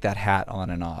to take that hat on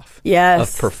and off.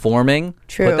 Yes. Of performing.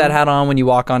 True. Put that hat on when you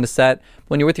walk onto set.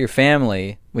 When you're with your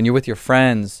family, when you're with your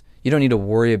friends, you don't need to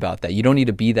worry about that. You don't need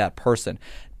to be that person.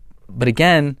 But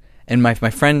again, and my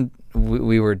friend,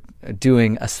 we were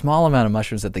doing a small amount of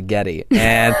mushrooms at the Getty,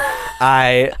 and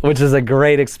which is a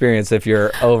great experience if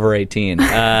you're over 18,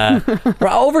 or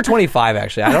over 25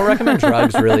 actually. I don't recommend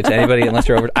drugs really to anybody unless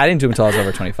you're over. I didn't do them until I was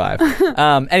over 25.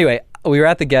 Anyway, we were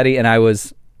at the Getty, and I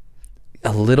was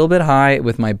a little bit high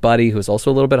with my buddy who was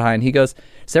also a little bit high, and he goes,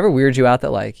 "Does it ever weird you out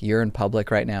that like you're in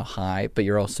public right now high, but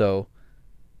you're also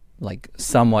like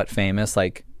somewhat famous,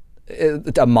 like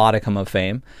a modicum of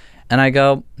fame?" And I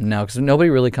go, no, because nobody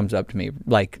really comes up to me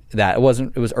like that. It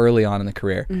was early on in the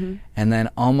career. Mm-hmm. And then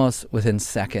almost within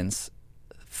seconds,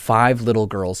 5 little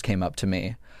girls came up to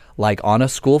me, like on a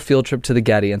school field trip to the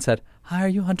Getty, and said, "Hi, are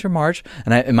you Hunter March?"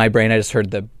 And in my brain, I just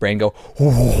heard the brain go,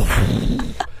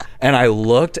 and I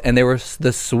looked, and they were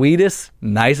the sweetest,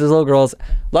 nicest little girls.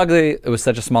 Luckily, it was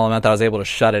such a small amount that I was able to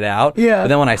shut it out. Yeah. But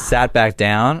then when I sat back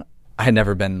down, I had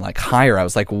never been like higher. I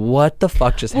was like, what the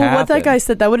fuck just happened? What that guy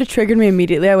said, that would have triggered me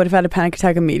immediately. I would have had a panic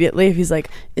attack immediately if he's like,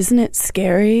 isn't it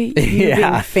scary? You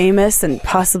being famous and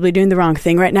possibly doing the wrong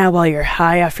thing right now while you're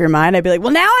high off your mind. I'd be like,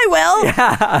 well, now I will.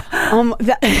 Yeah.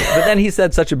 But then he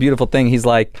said such a beautiful thing. He's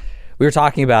like, we were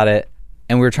talking about it,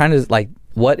 and we were trying to like,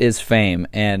 what is fame?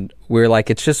 And we're like,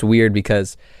 it's just weird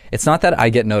because it's not that I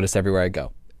get noticed everywhere I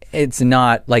go. It's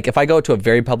not like if I go to a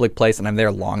very public place and I'm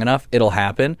there long enough, it'll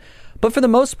happen. But for the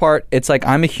most part, it's like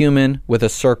I'm a human with a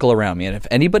circle around me. And if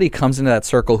anybody comes into that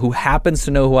circle who happens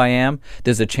to know who I am,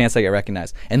 there's a chance I get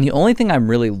recognized. And the only thing I'm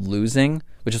really losing,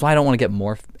 which is why I don't want to get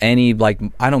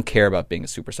I don't care about being a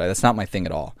superstar. That's not my thing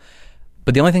at all.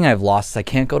 But the only thing I've lost is I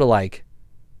can't go to like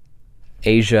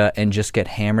Asia and just get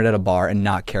hammered at a bar and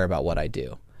not care about what I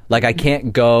do. Like I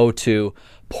can't go to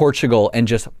Portugal and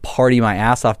just party my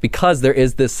ass off because there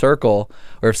is this circle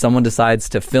where if someone decides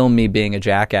to film me being a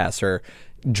jackass or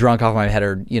drunk off my head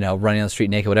or, running on the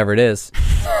street naked, whatever it is.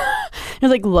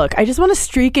 You're like, look, I just want to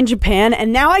streak in Japan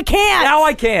and now I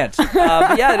can't.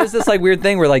 But yeah, it is this like weird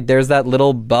thing where like there's that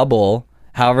little bubble.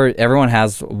 However, everyone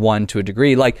has one to a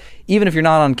degree. Like even if you're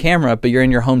not on camera, but you're in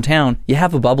your hometown, you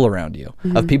have a bubble around you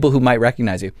of people who might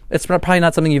recognize you. It's probably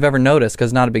not something you've ever noticed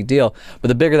because it's not a big deal. But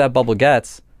the bigger that bubble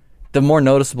gets, the more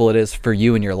noticeable it is for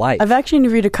you in your life. I've actually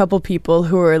interviewed a couple people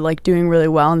who are like doing really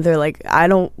well and they're like, I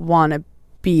don't want to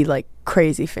be like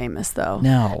crazy famous though.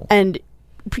 No. And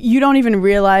you don't even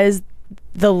realize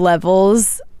the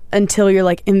levels until you're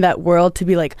like in that world to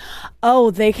be like,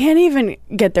 oh, they can't even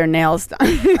get their nails done.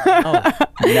 Oh,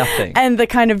 nothing. And the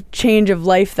kind of change of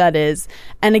life that is.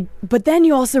 But then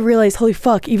you also realize, holy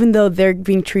fuck, even though they're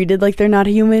being treated like they're not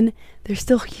human, they're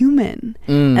still human.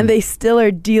 And they still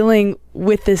are dealing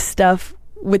with this stuff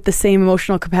with the same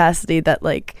emotional capacity that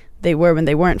like they were when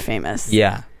they weren't famous.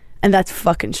 Yeah. And that's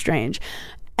fucking strange.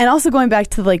 And also going back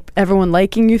to like everyone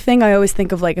liking you thing, I always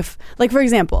think of like if, like for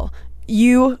example,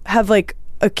 you have like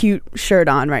a cute shirt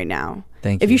on right now.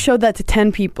 Thank you. If you showed that to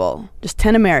 10 people, just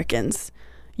 10 Americans,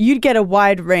 you'd get a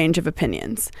wide range of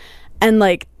opinions. And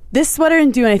like this sweater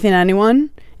didn't do anything to anyone.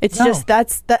 It's just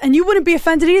that, and you wouldn't be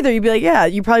offended either. You'd be like, yeah,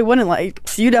 you probably wouldn't like.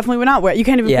 So you definitely would not wear it. You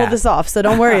can't even pull this off, so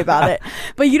don't worry about it.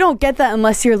 But you don't get that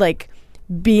unless you're like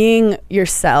being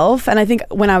yourself. And I think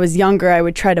when I was younger, I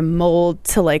would try to mold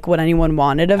to like what anyone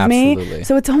wanted of me.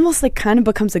 So it's almost like kind of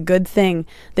becomes a good thing.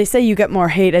 They say you get more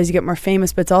hate as you get more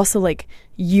famous, but it's also like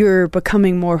you're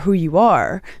becoming more who you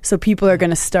are. So people are going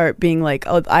to start being like,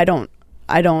 oh, I don't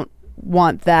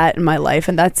want that in my life,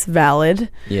 and that's valid.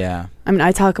 Yeah. I mean,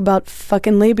 I talk about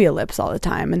fucking labia lips all the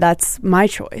time, and that's my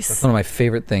choice. That's one of my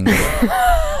favorite things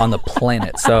on the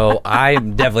planet. So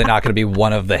I'm definitely not going to be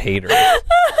one of the haters.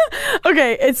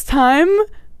 Okay, it's time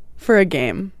for a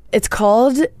game. It's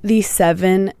called the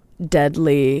 7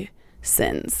 Deadly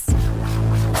Sins.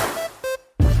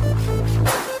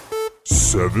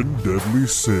 7 Deadly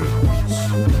Sins.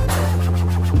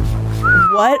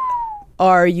 What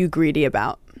are you greedy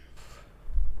about?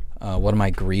 What am I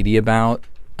greedy about?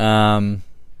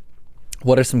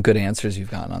 What are some good answers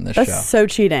you've gotten on this show? That's so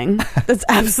cheating. That's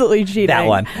absolutely cheating. That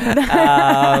one.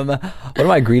 What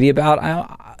am I greedy about?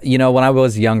 When I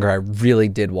was younger, I really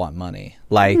did want money.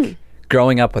 Like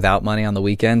growing up without money on the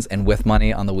weekends and with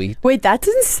money on the week. Wait, that's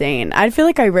insane. I feel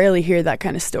like I rarely hear that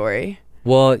kind of story.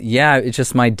 Well, yeah, it's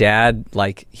just my dad,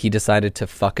 like, he decided to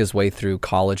fuck his way through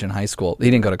college and high school.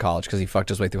 He didn't go to college because he fucked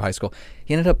his way through high school.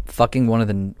 He ended up fucking one of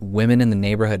the women in the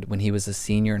neighborhood when he was a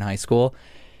senior in high school.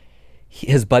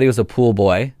 His buddy was a pool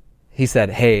boy. He said,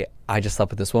 hey, I just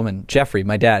slept with this woman. Jeffrey,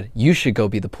 my dad, you should go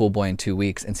be the pool boy in 2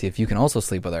 weeks and see if you can also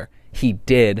sleep with her. He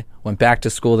did, went back to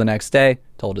school the next day,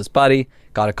 told his buddy,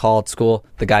 got a call at school.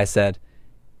 The guy said,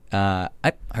 I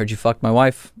heard you fucked my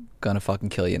wife. Gonna fucking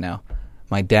kill you now.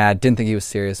 My dad didn't think he was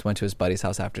serious, went to his buddy's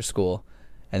house after school.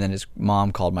 And then his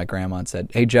mom called my grandma and said,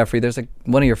 hey, Jeffrey, there's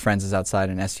one of your friends is outside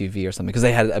an SUV or something. Because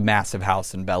they had a massive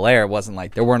house in Bel Air. It wasn't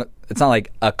like, it's not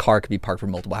like a car could be parked for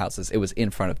multiple houses. It was in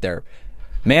front of their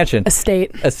mansion.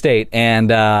 Estate. And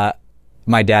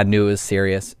my dad knew it was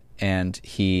serious. And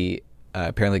he,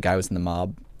 apparently the guy was in the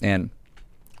mob. And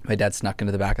my dad snuck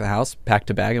into the back of the house, packed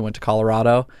a bag and went to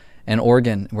Colorado and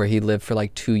Oregon, where he lived for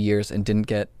like 2 years and didn't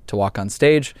get to walk on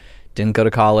stage, didn't go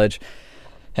to college.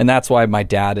 And that's why my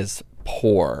dad is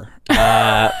poor.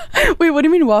 Wait, what do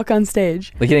you mean walk on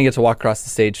stage? Like he didn't get to walk across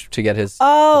the stage to get his.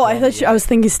 Oh, I thought I was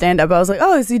thinking stand up. I was like,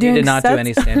 oh, is he doing? He did not sets? do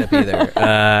any stand up either.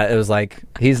 It was like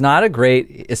he's not a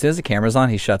great. As soon as the camera's on,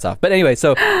 he shuts off. But anyway,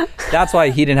 so that's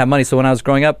why he didn't have money. So when I was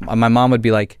growing up, my mom would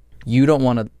be like, "You don't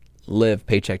want to live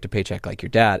paycheck to paycheck like your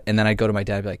dad." And then I'd go to my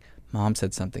dad and be like, "Mom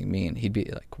said something mean." He'd be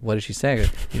like, "What did she say?" I go,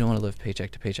 "You don't want to live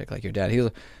paycheck to paycheck like your dad." He was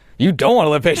like, you don't want to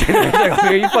live paycheck to paycheck.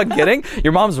 Are you fucking kidding?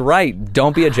 Your mom's right.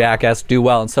 Don't be a jackass. Do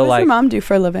well. And so, what does your mom do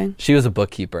for a living? She was a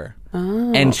bookkeeper.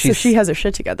 Oh, and so she has her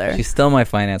shit together. She's still my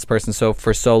finance person. So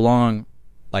for so long,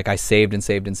 like I saved and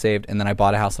saved and saved, and then I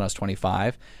bought a house when I was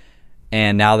 25.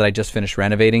 And now that I just finished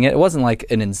renovating it, it wasn't like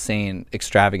an insane,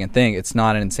 extravagant thing. It's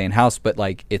not an insane house, but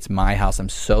like it's my house. I'm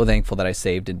so thankful that I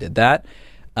saved and did that.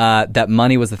 That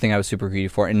money was the thing I was super greedy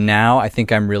for. And now I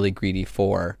think I'm really greedy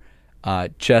for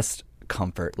just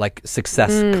comfort, like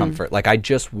success comfort. Like I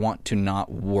just want to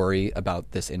not worry about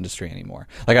this industry anymore.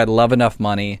 Like I'd love enough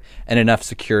money and enough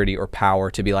security or power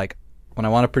to be like, when I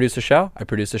want to produce a show, I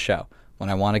produce a show. When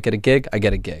I want to get a gig, I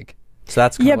get a gig. So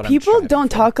that's kind of what people don't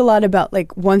talk a lot about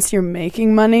like once you're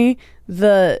making money,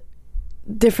 the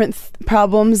different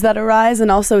problems that arise. And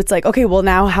also it's like, okay, well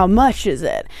now how much is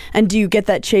it? And do you get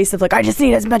that chase of like, I just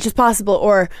need as much as possible,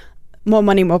 or more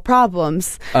money, more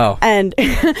problems. Oh. And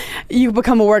you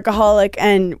become a workaholic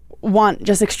and want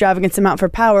just extravagance amount for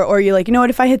power, or you're like, you know what,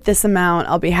 if I hit this amount,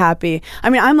 I'll be happy. I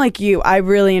mean, I'm like you. I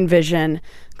really envision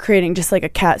creating just like a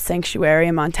cat sanctuary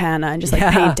in Montana and just like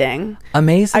painting.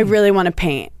 Amazing. I really want to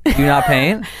paint. Do you not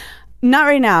paint? Not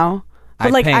right now.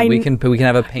 But like paint. We can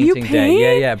have a painting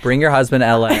day. Yeah. Bring your husband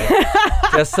to LA.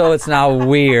 Just so it's not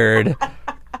weird.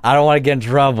 I don't want to get in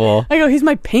trouble. I go, he's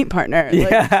my paint partner.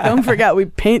 Like, don't forget, we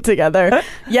paint together.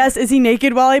 Yes, is he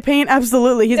naked while I paint?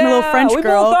 Absolutely. He's my little French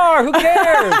girl. We both are. Who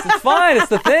cares? It's fine. It's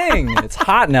the thing. It's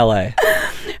hot in LA.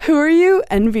 Who are you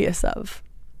envious of?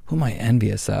 Who am I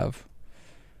envious of?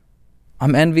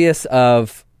 I'm envious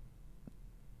of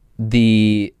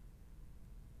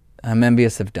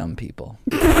dumb people.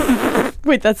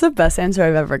 Wait, that's the best answer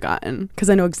I've ever gotten, because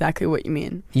I know exactly what you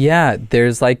mean. Yeah,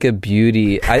 there's like a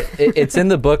beauty. It's in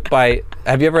the book by,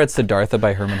 have you ever read Siddhartha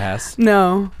by Herman Hesse?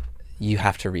 No. You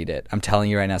have to read it. I'm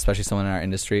telling you right now, especially someone in our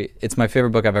industry. It's my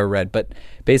favorite book I've ever read. But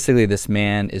basically this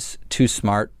man is too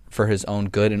smart for his own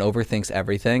good and overthinks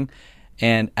everything.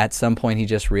 And at some point he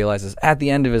just realizes at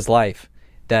the end of his life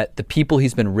that the people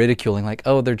he's been ridiculing, like,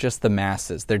 oh, they're just the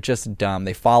masses. They're just dumb.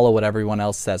 They follow what everyone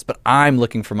else says. But I'm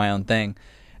looking for my own thing.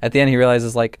 At the end, he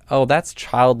realizes, like, oh, that's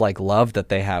childlike love that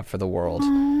they have for the world.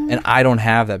 And I don't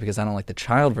have that because I don't like the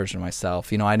child version of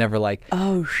myself. You know, I never like...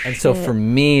 Oh, shit. And so for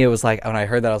me, it was like, when I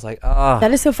heard that, I was like, oh.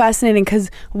 That is so fascinating, because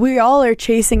we all are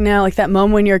chasing now, like that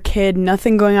moment when you're a kid,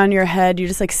 nothing going on in your head. You're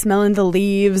just like smelling the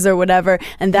leaves or whatever.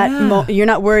 And that you're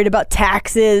not worried about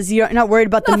taxes. You're not worried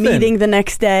about the meeting the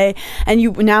next day. And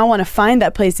you now want to find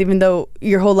that place, even though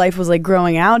your whole life was like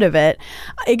growing out of it.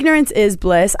 Ignorance is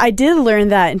bliss. I did learn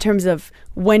that in terms of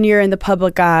when you're in the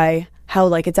public eye, how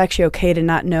like it's actually okay to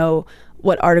not know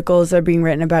what articles are being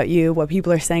written about you, what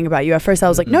people are saying about you. At first I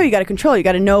was like, no, you got to control, you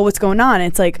got to know what's going on. And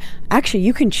it's like, actually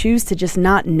you can choose to just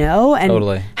not know,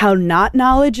 and how not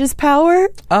knowledge is power.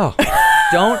 Oh,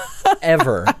 don't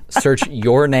ever search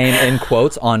your name in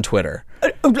quotes on Twitter.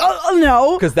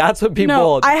 No, because that's what people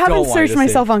no, I haven't searched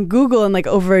myself see. on Google in like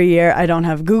over a year. I don't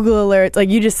have Google alerts. Like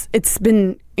it's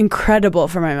been incredible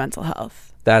for my mental health.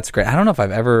 That's great. I don't know if I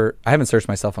haven't searched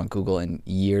myself on Google in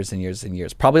years and years and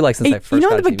years. Probably like since I first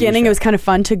got in the beginning, it was kind of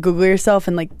fun to Google yourself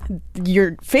and like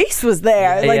your face was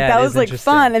there. That was like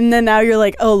fun. And then now you're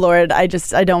like, oh Lord, I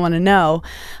don't want to know.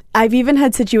 I've even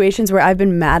had situations where I've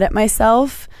been mad at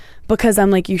myself because I'm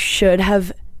like, you should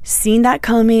have seen that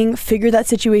coming, figured that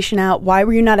situation out. Why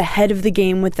were you not ahead of the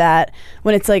game with that?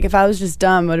 When it's like, if I was just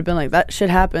dumb, I would have been like, that shit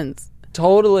happens.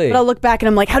 Totally. But I'll look back and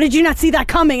I'm like, how did you not see that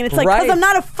coming? And it's like, because Right. I'm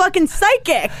not a fucking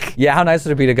psychic. Yeah, how nice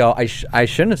would it be to go, I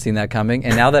shouldn't have seen that coming,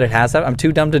 and now that it has happened, I'm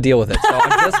too dumb to deal with it. So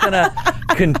I'm just going to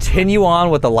continue on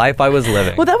with the life I was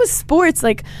living. Well, that was sports.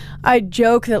 Like, I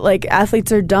joke that, like,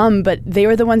 athletes are dumb, but they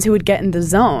were the ones who would get in the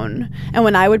zone. And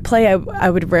when I would play, I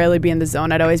would rarely be in the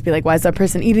zone. I'd always be like, why is that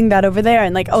person eating that over there?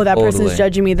 And like, oh, that person is Totally.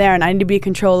 judging me there. And I need to be in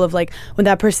control of, like, when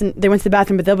that person, they went to the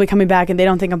bathroom, but they'll be coming back and they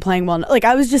don't think I'm playing well. Like,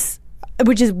 I was just...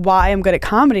 Which is why I'm good at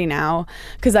comedy now,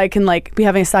 because I can like be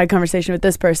having a side conversation with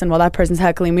this person while that person's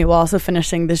heckling me, while also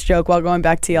finishing this joke while going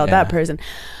back to yell at that person.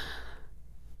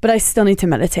 But I still need to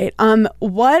meditate.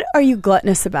 What are you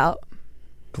gluttonous about?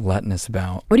 Gluttonous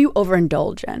about? What do you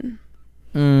overindulge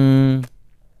in?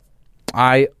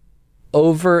 I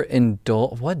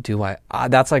overindulge. What do I?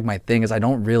 That's like my thing is I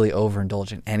don't really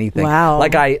overindulge in anything. Wow.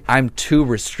 Like I'm too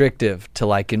restrictive to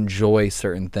like enjoy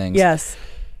certain things. Yes.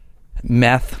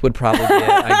 Meth would probably be it,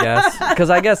 I guess,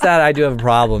 because I guess that I do have a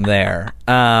problem there.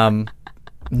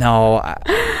 No.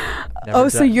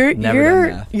 So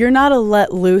you're not a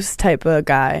let loose type of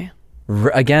guy.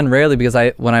 Again, rarely,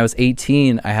 because when I was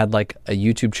 18, I had like a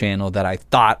YouTube channel that I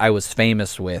thought I was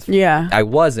famous with. Yeah. I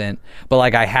wasn't, but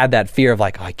like I had that fear of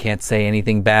like, oh, I can't say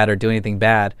anything bad or do anything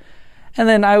bad. And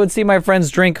then I would see my friends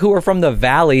drink who were from the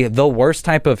Valley, the worst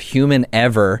type of human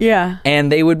ever. Yeah.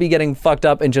 And they would be getting fucked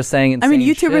up and just saying insane I mean,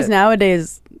 YouTubers shit.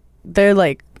 nowadays, they're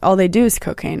like, all they do is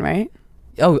cocaine, right?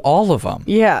 Oh, all of them.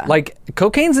 Yeah. Like,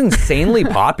 cocaine's insanely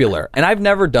popular. And I've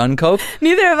never done coke.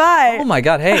 Neither have I. Oh my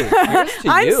God, hey, here's to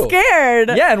I'm you. scared.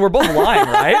 Yeah, and we're both lying,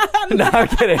 right? No, I'm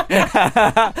kidding.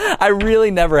 I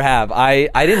really never have. I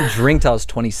didn't drink till I was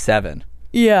 27.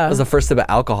 Yeah. That was the first sip of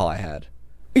alcohol I had.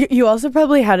 You also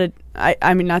probably had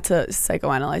I mean, not to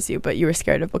psychoanalyze you, but you were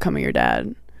scared of becoming your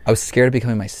dad. I was scared of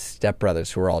becoming my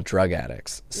stepbrothers, who were all drug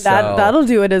addicts. So That'll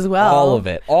do it as well.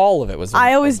 All of it was.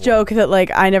 I always joke that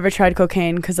like I never tried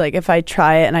cocaine because like if I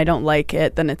try it and I don't like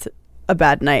it, then it's a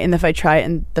bad night. And if I try it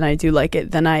and then I do like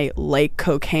it, then I like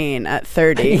cocaine at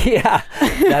 30. Yeah,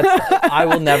 I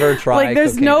will never try. Like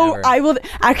there's cocaine no. ever. I will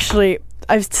actually.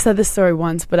 I've said this story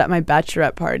once, but at my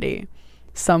bachelorette party,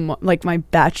 someone like my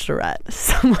bachelorette,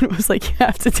 someone was like, "You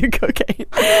have to do cocaine,"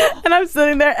 and I'm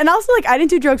sitting there. And also like I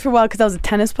didn't do drugs for a while because I was a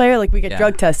tennis player. Like we get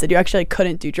drug tested. You actually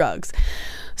couldn't do drugs.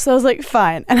 So I was like,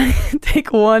 fine. And I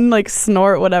take one like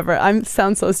snort, whatever. I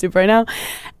sound so stupid right now.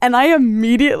 And I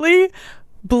immediately,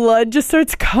 blood just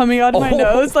starts coming out of my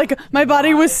nose. Like my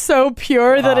body was so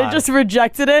pure that it just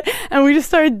rejected it. And we just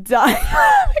started dying.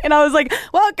 And I was like,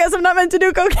 well, I guess I'm not meant to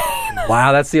do cocaine.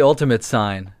 Wow, that's the ultimate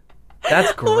sign.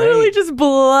 That's great. Literally just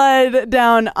blood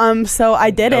down. So I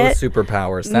did no it.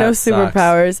 Superpowers. That No sucks.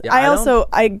 superpowers. Yeah, I also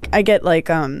I get like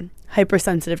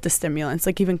hypersensitive to stimulants.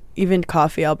 Like even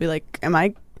coffee, I'll be like, am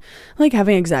I like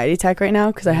having anxiety attack right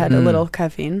now because I had a little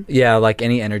caffeine? Yeah, like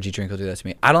any energy drink will do that to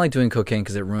me. I don't like doing cocaine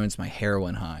because it ruins my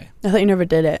heroin high. I thought you never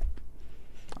did it.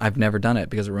 I've never done it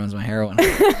because it ruins my heroin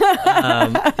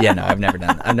high. Yeah, no, I've never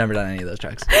done it. I've never done any of those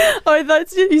drugs. Oh, I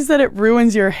thought you said it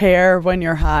ruins your hair when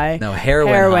you're high. No,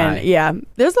 heroin high. Yeah.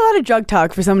 There's a lot of drug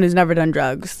talk for someone who's never done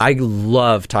drugs. I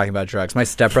love talking about drugs. My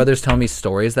stepbrothers tell me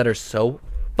stories that are so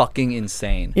fucking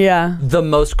insane. Yeah. The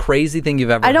most crazy thing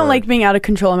you've ever I don't heard. like being out of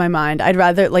control in my mind. I'd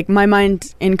rather, like, my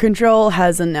mind in control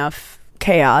has enough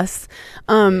chaos.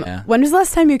 Yeah. When was the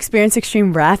last time you experienced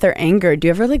extreme wrath or anger? Do you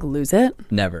ever, like, lose it?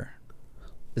 Never.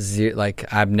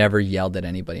 Like, I've never yelled at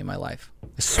anybody in my life.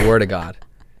 I swear to God.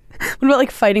 What about,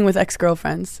 like, fighting with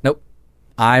ex-girlfriends? Nope.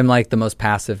 I'm like the most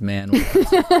passive man. When it comes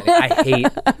to fighting.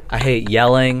 I hate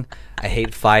yelling. I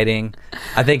hate fighting.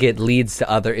 I think it leads to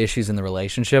other issues in the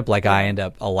relationship. Like I end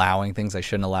up allowing things I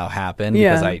shouldn't allow happen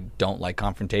because I don't like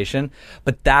confrontation.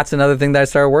 But that's another thing that I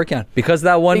started working on because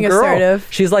that one Being girl, assertive.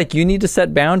 she's like, you need to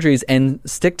set boundaries and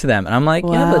stick to them. And I'm like,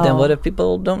 yeah, but then Wow. what if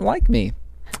people don't like me?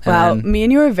 Wow. And then, Me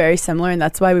and you are very similar, and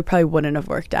that's why we probably wouldn't have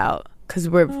worked out. Because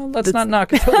we're... let's not knock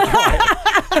it.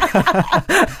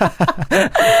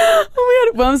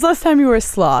 When was the last time you were a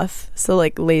sloth? So,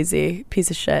 like, lazy piece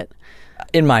of shit.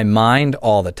 In my mind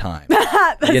all the time.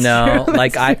 You know,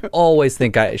 like I always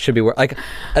think I should be like,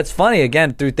 that's funny.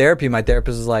 Again, through therapy, my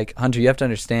therapist is like, Hunter, you have to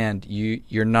understand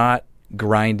you're not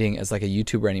grinding as like a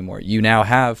YouTuber anymore. You now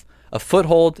have a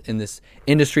foothold in this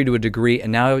industry to a degree,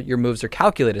 and now your moves are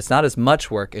calculated. It's not as much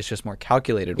work, it's just more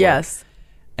calculated work. Yes.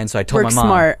 And so I told Work my mom,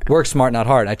 smart. work smart, not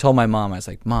hard. I told my mom, I was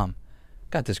like, Mom,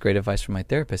 got this great advice from my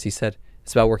therapist. He said,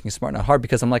 it's about working smart, not hard,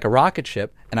 because I'm like a rocket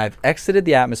ship and I've exited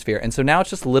the atmosphere. And so now it's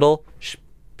just little shh,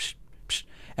 psh, psh.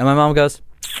 And my mom goes,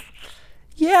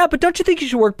 yeah, but don't you think you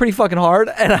should work pretty fucking hard?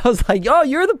 And I was like, oh,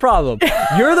 you're the problem.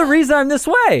 You're the reason I'm this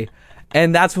way.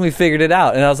 And that's when we figured it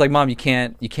out. And I was like, Mom, you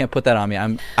can't put that on me.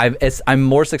 I'm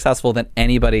more successful than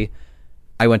anybody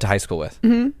I went to high school with.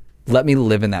 Mm-hmm. Let me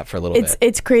live in that for a little bit.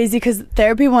 It's crazy because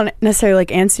therapy won't necessarily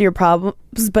like answer your problems,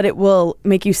 but it will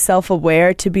make you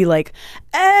self-aware to be like,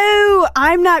 oh,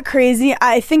 I'm not crazy.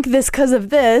 I think this because of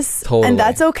this. Totally. And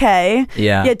that's okay.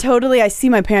 Yeah, totally. I see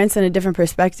my parents in a different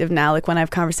perspective now. Like when I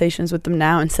have conversations with them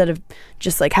now, instead of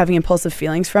just like having impulsive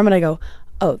feelings from it, I go,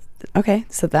 oh, okay,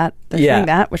 so they're saying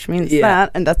that, which means that,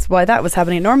 and that's why that was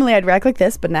happening. Normally I'd react like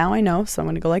this, but now I know, so I'm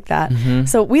going to go like that. Mm-hmm.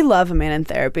 So we love a man in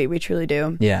therapy. We truly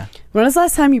do. Yeah. When was the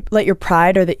last time you let your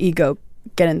pride or the ego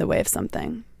get in the way of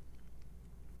something?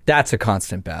 That's a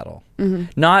constant battle.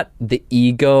 Mm-hmm. Not the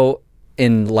ego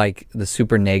in like the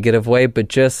super negative way, but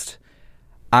just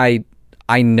I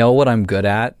know what I'm good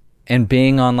at, and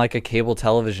being on like a cable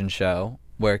television show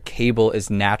where cable is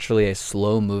naturally a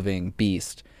slow moving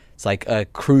beast. It's like a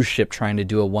cruise ship trying to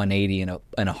do a 180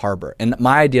 in a harbor. And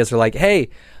my ideas are like, hey,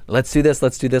 let's do this,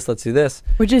 let's do this, let's do this.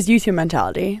 Which is YouTube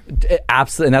mentality.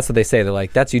 Absolutely. And that's what they say. They're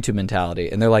like, that's YouTube mentality.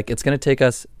 And they're like, it's going to take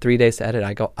us 3 days to edit.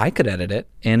 I go, I could edit it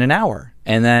in an hour.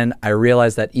 And then I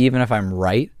realized that even if I'm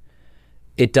right,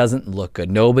 it doesn't look good.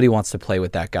 Nobody wants to play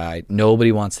with that guy.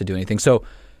 Nobody wants to do anything. So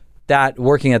that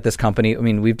working at this company, I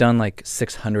mean, we've done like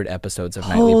 600 episodes of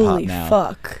Nightly Pop now.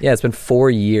 Holy fuck. Yeah, it's been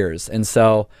 4 years. And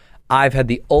so I've had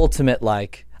the ultimate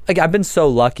like I've been so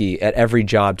lucky at every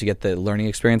job to get the learning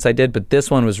experience I did, but this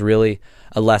one was really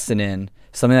a lesson in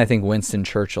something I think Winston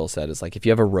Churchill said is like, if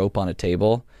you have a rope on a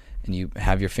table and you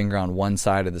have your finger on one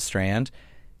side of the strand,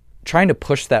 trying to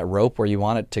push that rope where you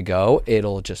want it to go,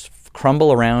 it'll just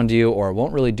crumble around you or it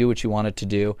won't really do what you want it to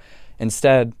do.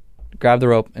 Instead, grab the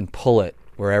rope and pull it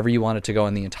wherever you want it to go,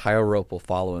 and the entire rope will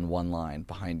follow in one line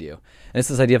behind you. And it's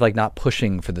this idea of like not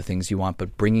pushing for the things you want,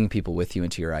 but bringing people with you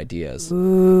into your ideas.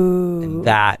 Ooh. And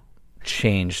that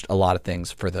changed a lot of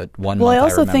things for the 1 month. Well, I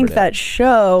also think it. that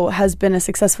show has been as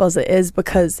successful as it is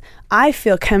because I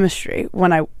feel chemistry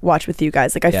when I watch with you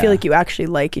guys. Like I feel like you actually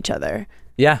like each other.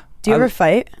 Yeah. Do you ever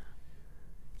fight?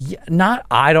 Yeah,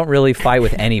 I don't really fight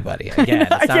with anybody. Again,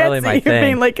 it's not really my thing.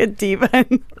 Being like a diva.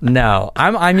 No,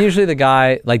 I'm usually the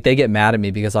guy, like they get mad at me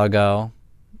because I'll go,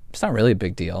 it's not really a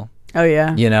big deal. Oh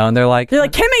yeah. You know, and they're like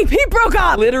Kimmy, Pete broke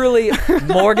up. Literally,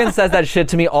 Morgan says that shit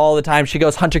to me all the time. She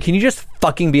goes, Hunter, can you just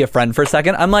fucking be a friend for a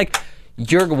second? I'm like,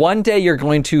 one day you're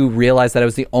going to realize that I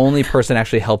was the only person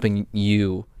actually helping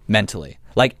you mentally.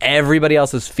 Like everybody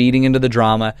else is feeding into the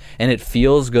drama and it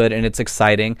feels good and it's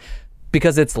exciting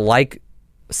because it's like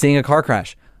seeing a car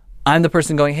crash. I'm the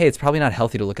person going, hey, it's probably not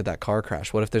healthy to look at that car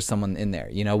crash. What if there's someone in there?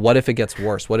 You know, what if it gets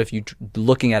worse? What if you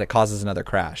looking at it causes another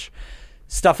crash?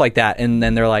 Stuff like that. And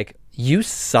then they're like, you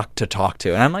suck to talk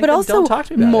to. And I'm like, but also, don't talk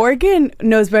to me about Morgan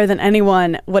knows better than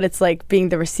anyone what it's like being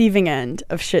the receiving end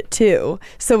of shit too.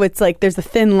 So it's like there's a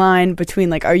thin line between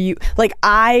like, are you like,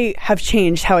 I have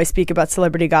changed how I speak about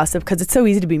celebrity gossip because it's so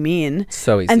easy to be mean.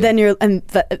 So easy. And then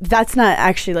that's not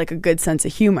actually like a good sense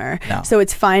of humor. No. So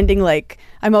it's finding like,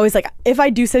 I'm always like, if I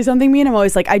do say something mean, I'm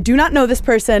always like, I do not know this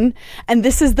person and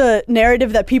this is the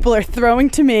narrative that people are throwing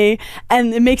to me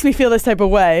and it makes me feel this type of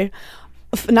way.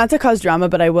 Not to cause drama,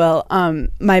 but I will.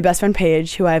 My best friend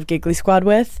Paige, who I have Giggly Squad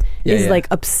with, is like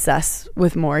obsessed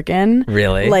with Morgan.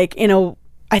 Really? Like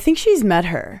I think she's met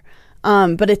her.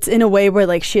 But it's in a way where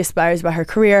like she aspires by her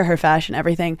career, her fashion,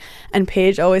 everything. And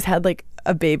Paige always had like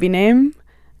a baby name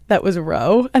that was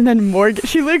Ro, and then Morgan,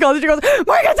 she literally calls it, she goes,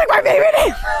 Morgan took my baby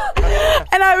name.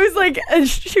 And I was like, and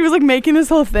she was like making this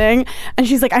whole thing, and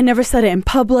she's like, I never said it in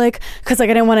public because like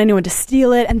I didn't want anyone to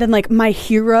steal it. And then like my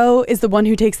hero is the one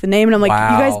who takes the name, and I'm like,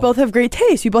 wow. You guys both have great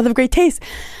taste. You both have great taste.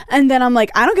 And then I'm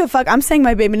like, I don't give a fuck. I'm saying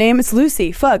my baby name. It's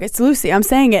Lucy. Fuck, it's Lucy. I'm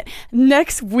saying it.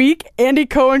 Next week, Andy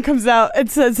Cohen comes out and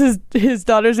says his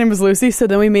daughter's name was Lucy. So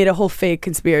then we made a whole fake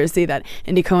conspiracy that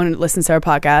Andy Cohen listens to our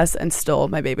podcast and stole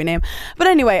my baby name. But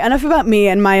anyway, enough about me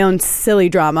and my own silly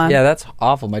drama. Yeah, that's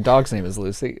awful. My dog's name is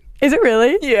Lucy. Is it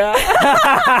really? Yeah.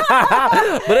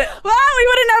 But wow, we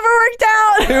would have never worked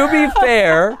out. To be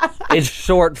fair, it's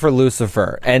short for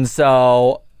Lucifer. And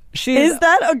so is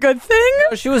that a good thing?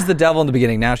 She was the devil in the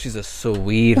beginning. Now she's a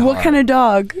sweetheart. What kind of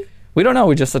dog? We don't know.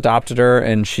 We just adopted her,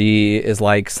 and she is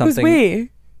like something. Who's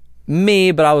we?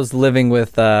 Me, but I was living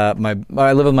with my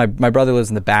brother lives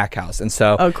in the back house, and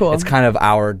so cool. It's kind of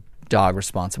our dog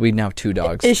response. We now have 2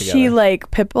 dogs. Is together. she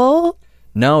like Pitbull?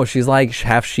 No, she's like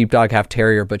half sheepdog, half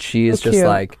terrier, but she is just cute.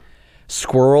 like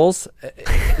Squirrels,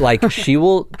 like she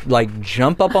will like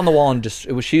jump up on the wall and just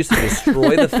she used to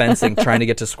destroy the fencing trying to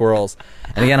get to squirrels.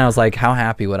 And again, I was like, how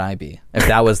happy would I be if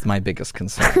that was my biggest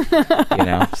concern? You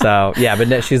know? So yeah, but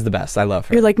no, she's the best. I love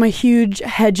her. You're like my huge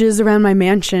hedges around my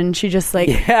mansion. She just like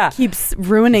keeps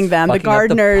ruining them. The Fucking up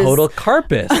gardeners. the total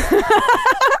carpet.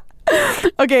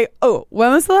 Okay. Oh,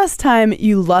 when was the last time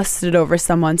you lusted over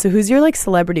someone? So who's your like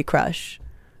celebrity crush?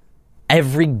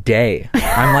 Every day.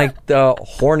 I'm like the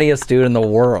horniest dude in the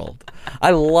world.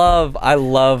 I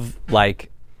love like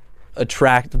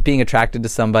being attracted to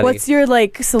somebody. What's your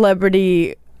like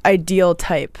celebrity ideal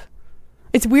type?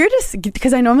 It's weird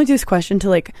because I normally do this question to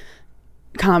like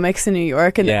comics in New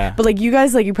York, and but like you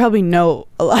guys, like you probably know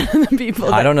a lot of the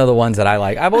people. I don't know the ones that I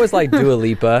like. I've always liked Dua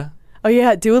Lipa. Oh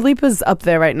yeah, Dua Lipa's up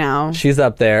there right now. She's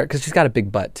up there because she's got a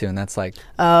big butt too, and that's like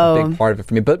a big part of it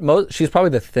for me. But she's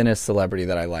probably the thinnest celebrity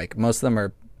that I like. Most of them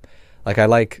are like I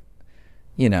like,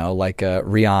 you know, like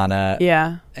Rihanna.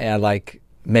 Yeah. And I like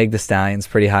Meg Thee Stallion's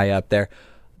pretty high up there.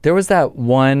 There was that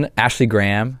one Ashley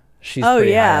Graham. She's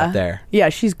pretty high up there. Yeah,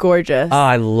 she's gorgeous. Oh,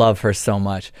 I love her so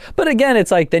much. But again,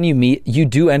 it's like then you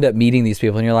do end up meeting these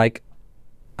people, and you're like,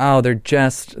 oh,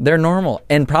 they're normal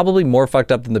and probably more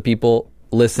fucked up than the people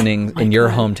listening in your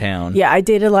hometown. Yeah, I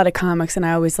dated a lot of comics, and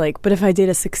I always like, but if I date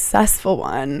a successful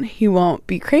one, he won't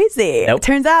be crazy. Nope. It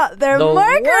turns out they're more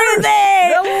crazy.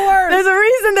 The worst. There's a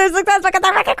reason they're successful because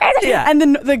they're fucking crazy. Yeah. And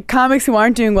then the comics who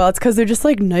aren't doing well, it's because they're just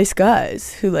like nice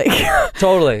guys who like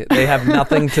Totally. They have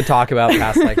nothing to talk about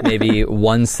past like maybe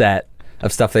one set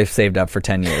of stuff they've saved up for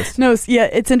 10 years. No, yeah,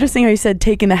 it's interesting how you said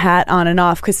taking the hat on and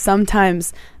off, because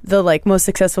sometimes the like most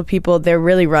successful people, they're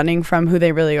really running from who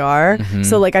they really are. Mm-hmm.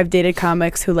 So like I've dated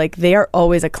comics who like they are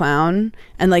always a clown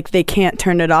and like they can't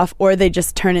turn it off, or they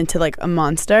just turn into like a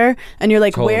monster, and you're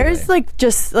like, Totally. where's like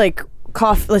just like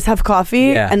coffee, let's have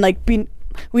coffee and like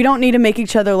we don't need to make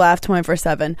each other laugh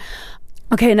 24/7.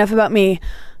 Okay, enough about me.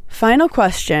 Final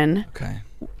question. Okay.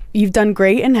 You've done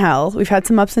great in hell. We've had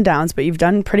some ups and downs, but you've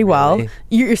done pretty well. Really?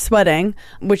 You're sweating,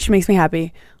 which makes me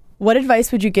happy. What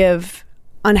advice would you give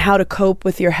on how to cope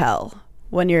with your hell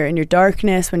when you're in your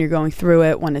darkness, when you're going through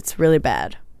it, when it's really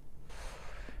bad?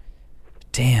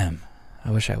 Damn.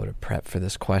 I wish I would have prepped for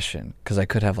this question, because I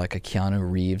could have like a Keanu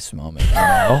Reeves moment, you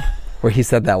know? Where he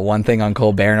said that one thing on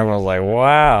Colbert and everyone was like,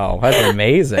 wow, that's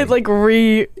amazing. It like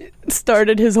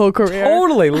restarted his whole career.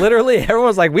 Totally. Literally, everyone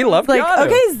was like, we love Like, Keanu.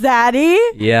 okay, Zaddy.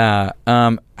 Yeah.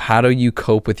 How do you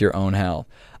cope with your own hell?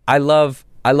 I love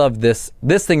this.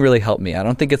 This thing really helped me. I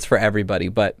don't think it's for everybody,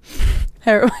 but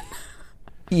Heroin.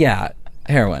 yeah,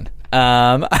 heroin.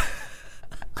 And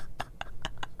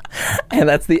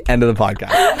that's the end of the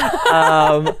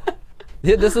podcast.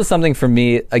 This was something for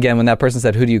me, again, when that person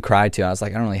said, who do you cry to? I was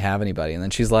like, I don't really have anybody. And then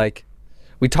she's like,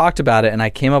 we talked about it, and I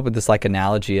came up with this like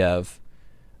analogy of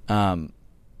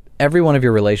every one of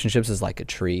your relationships is like a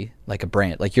tree, like a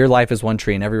branch. Like your life is one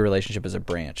tree, and every relationship is a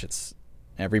branch.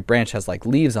 Every branch has like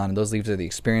leaves on it. Those leaves are the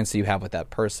experience that you have with that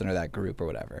person or that group or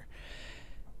whatever.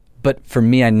 But for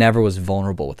me, I never was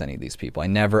vulnerable with any of these people. I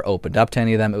never opened up to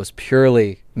any of them. It was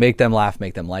purely make them laugh,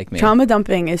 make them like me. Trauma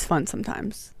dumping is fun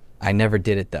sometimes. I never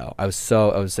did it though. I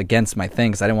was against my thing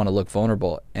because I didn't want to look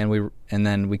vulnerable. And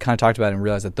then we kind of talked about it and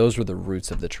realized that those were the roots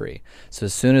of the tree. So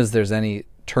as soon as there's any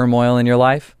turmoil in your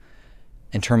life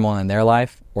and turmoil in their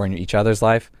life or in each other's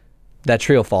life, that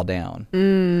tree will fall down.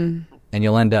 And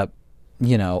you'll end up,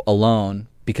 alone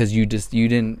because you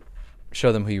didn't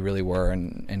show them who you really were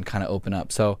and kind of open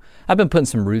up. So I've been putting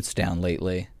some roots down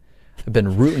lately. I've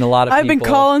been rooting a lot of people. I've been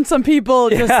calling some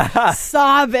people just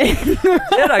sobbing.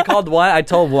 I called one. I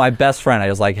told my best friend, I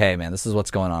was like, hey, man, this is what's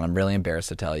going on. I'm really embarrassed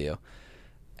to tell you.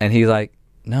 And he's like,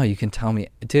 no, you can tell me.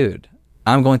 Dude,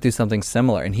 I'm going through something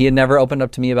similar. And he had never opened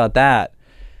up to me about that.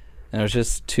 And it was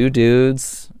just two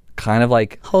dudes kind of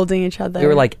like holding each other. We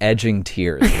were like edging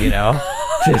tears,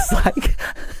 just like...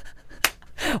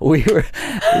 We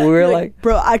were like,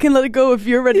 bro, I can let it go if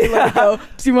you're ready to let it go.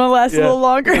 Do you want to last a little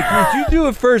longer? You do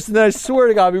it first, and then I swear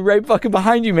to God, I'll be right fucking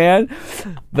behind you, man.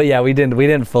 But yeah, we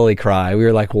didn't fully cry. We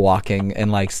were like walking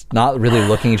and like not really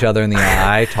looking each other in the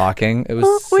eye, talking. It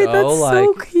was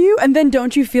so cute. And then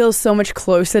don't you feel so much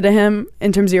closer to him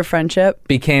in terms of your friendship?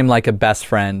 Became like a best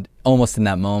friend almost in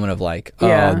that moment of like,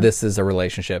 this is a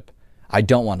relationship I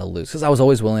don't want to lose. Because I was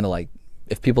always willing to like,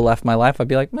 if people left my life, I'd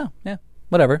be like, no, yeah,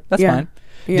 whatever, that's fine.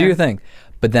 Yeah. Do your thing.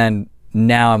 But then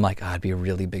now I'm like, it'd be a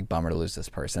really big bummer to lose this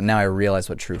person. Now I realize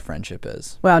what true friendship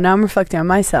is. Wow, now I'm reflecting on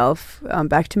myself,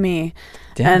 back to me.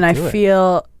 And I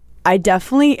feel I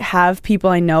definitely have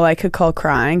people I know I could call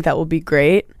crying. That will be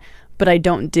great. But I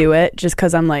don't do it just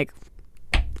because I'm like,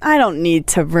 I don't need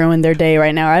to ruin their day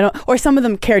right now. Or some of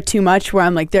them care too much where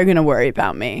I'm like, they're going to worry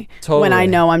about me when I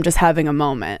know I'm just having a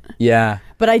moment. Yeah.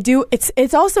 But I do,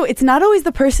 it's also, it's not always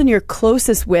the person you're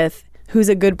closest with who's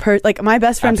a good person. Like my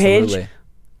best friend Paige,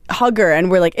 hug her and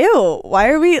we're like, ew, why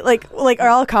are we like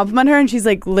I'll compliment her and she's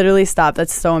like, literally stop,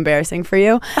 that's so embarrassing for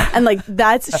you. And like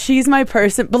she's my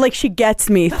person, but like she gets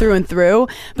me through and through.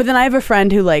 But then I have a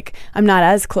friend who like I'm not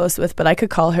as close with, but I could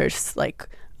call her just like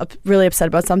really upset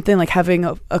about something, like having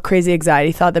a crazy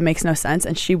anxiety thought that makes no sense,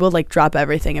 and she will like drop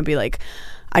everything and be like,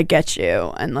 I get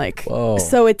you. And like, whoa.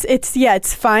 So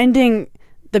it's finding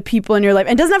the people in your life,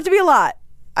 and it doesn't have to be a lot.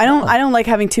 I don't like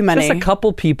having too many. Just a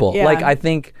couple people. Yeah. Like I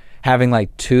think having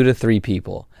like 2 to 3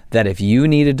 people that if you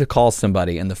needed to call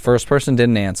somebody and the first person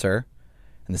didn't answer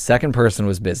and the second person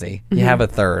was busy, you have a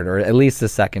third or at least a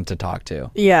second to talk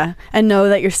to. Yeah. And know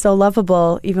that you're still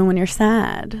lovable even when you're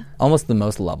sad. Almost the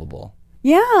most lovable.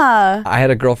 Yeah. I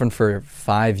had a girlfriend for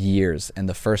 5 years, and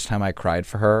the first time I cried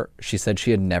for her, she said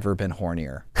she had never been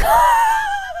hornier.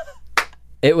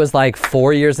 It was like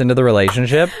 4 years into the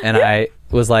relationship, and I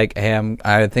was like, hey,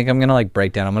 I think I'm going to like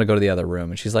break down. I'm going to go to the other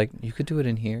room. And she's like, you could do it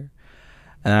in here.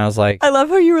 And I was like, I love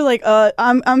how you were like,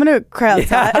 I'm going to cry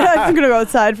outside. Yeah. I'm going to go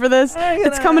outside for this.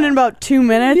 It's coming in about 2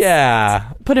 minutes.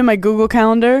 Yeah. Put in my Google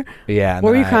Calendar. Yeah. What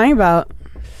were you crying about?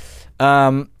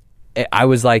 I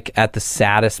was like at the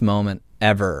saddest moment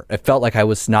ever. It felt like I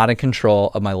was not in control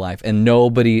of my life, and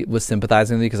nobody was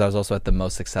sympathizing with me because I was also at the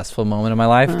most successful moment of my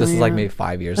life. This was like maybe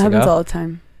 5 years ago. It happens all the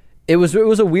time. It was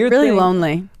a weird really thing.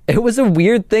 lonely. It was a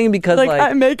weird thing because like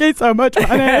I'm making so much money.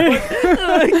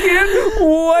 I can't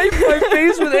wipe my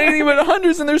face with anything but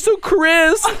hundreds, and they're so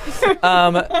crisp.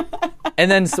 And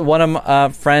then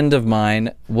a friend of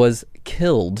mine was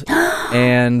killed,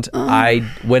 and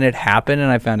when it happened and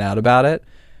I found out about it,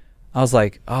 I was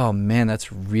like, oh man,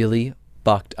 that's really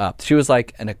fucked up. She was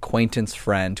like an acquaintance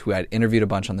friend who I'd interviewed a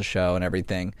bunch on the show and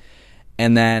everything.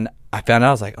 And then I found out,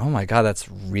 I was like, oh my God, that's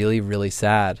really, really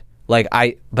sad. But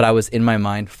I was in my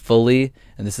mind fully,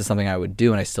 and this is something I would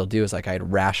do and I still do, is like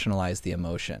I'd rationalize the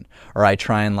emotion, or I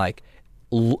try and like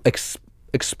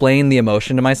explain the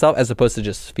emotion to myself as opposed to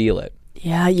just feel it.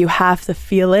 Yeah, you have to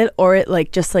feel it, or it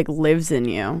like just like lives in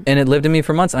you. And it lived in me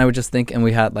for months, and I would just think, and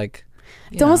we had like,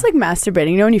 it's almost like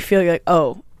masturbating. You know, when you feel like,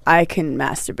 oh, I can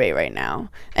masturbate right now.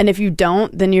 And if you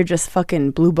don't, then you're just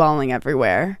fucking blue balling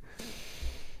everywhere.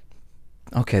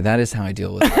 Okay, that is how I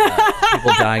deal with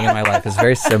people dying in my life. It's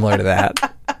very similar to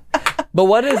that. But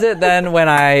what is it then when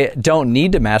I don't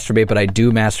need to masturbate, but I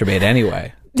do masturbate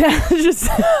anyway? That's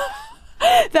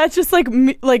just like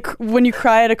when you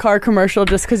cry at a car commercial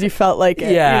just because you felt like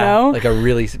it, yeah, you know? Like a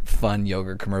really fun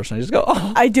yogurt commercial. I just go,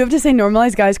 oh. I do have to say,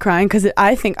 normalize guys crying, because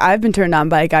I think I've been turned on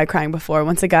by a guy crying before.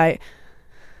 Once a guy...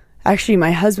 Actually,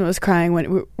 my husband was crying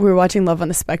when we were watching Love on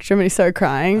the Spectrum, and he started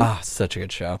crying. Oh, such a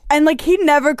good show. And like, he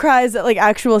never cries at like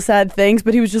actual sad things,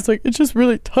 but he was just like, it's just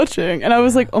really touching. And I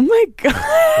was like, oh my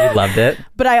God. He loved it.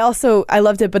 But I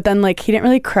loved it. But then like, he didn't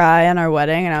really cry on our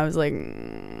wedding, and I was like,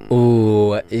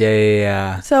 ooh,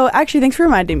 yeah. So actually, thanks for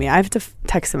reminding me. I have to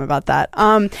text him about that.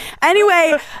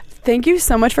 Anyway, thank you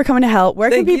so much for coming to Hell.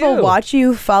 Where can people watch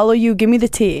you, follow you? Give me the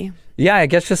tea. Yeah, I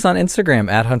guess just on Instagram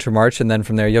at Hunter March, and then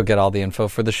from there you'll get all the info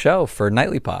for the show for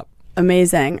Nightly Pop.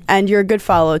 Amazing. And you're a good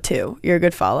follow too. You're a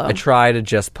good follow. I try to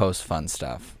just post fun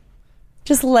stuff.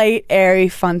 Just light, airy,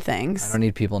 fun things. I don't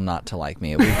need people not to like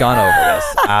me. We've gone over this.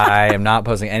 I am not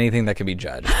posting anything that can be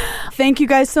judged. Thank you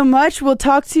guys so much. We'll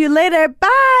talk to you later.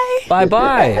 Bye.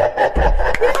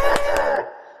 Bye-bye.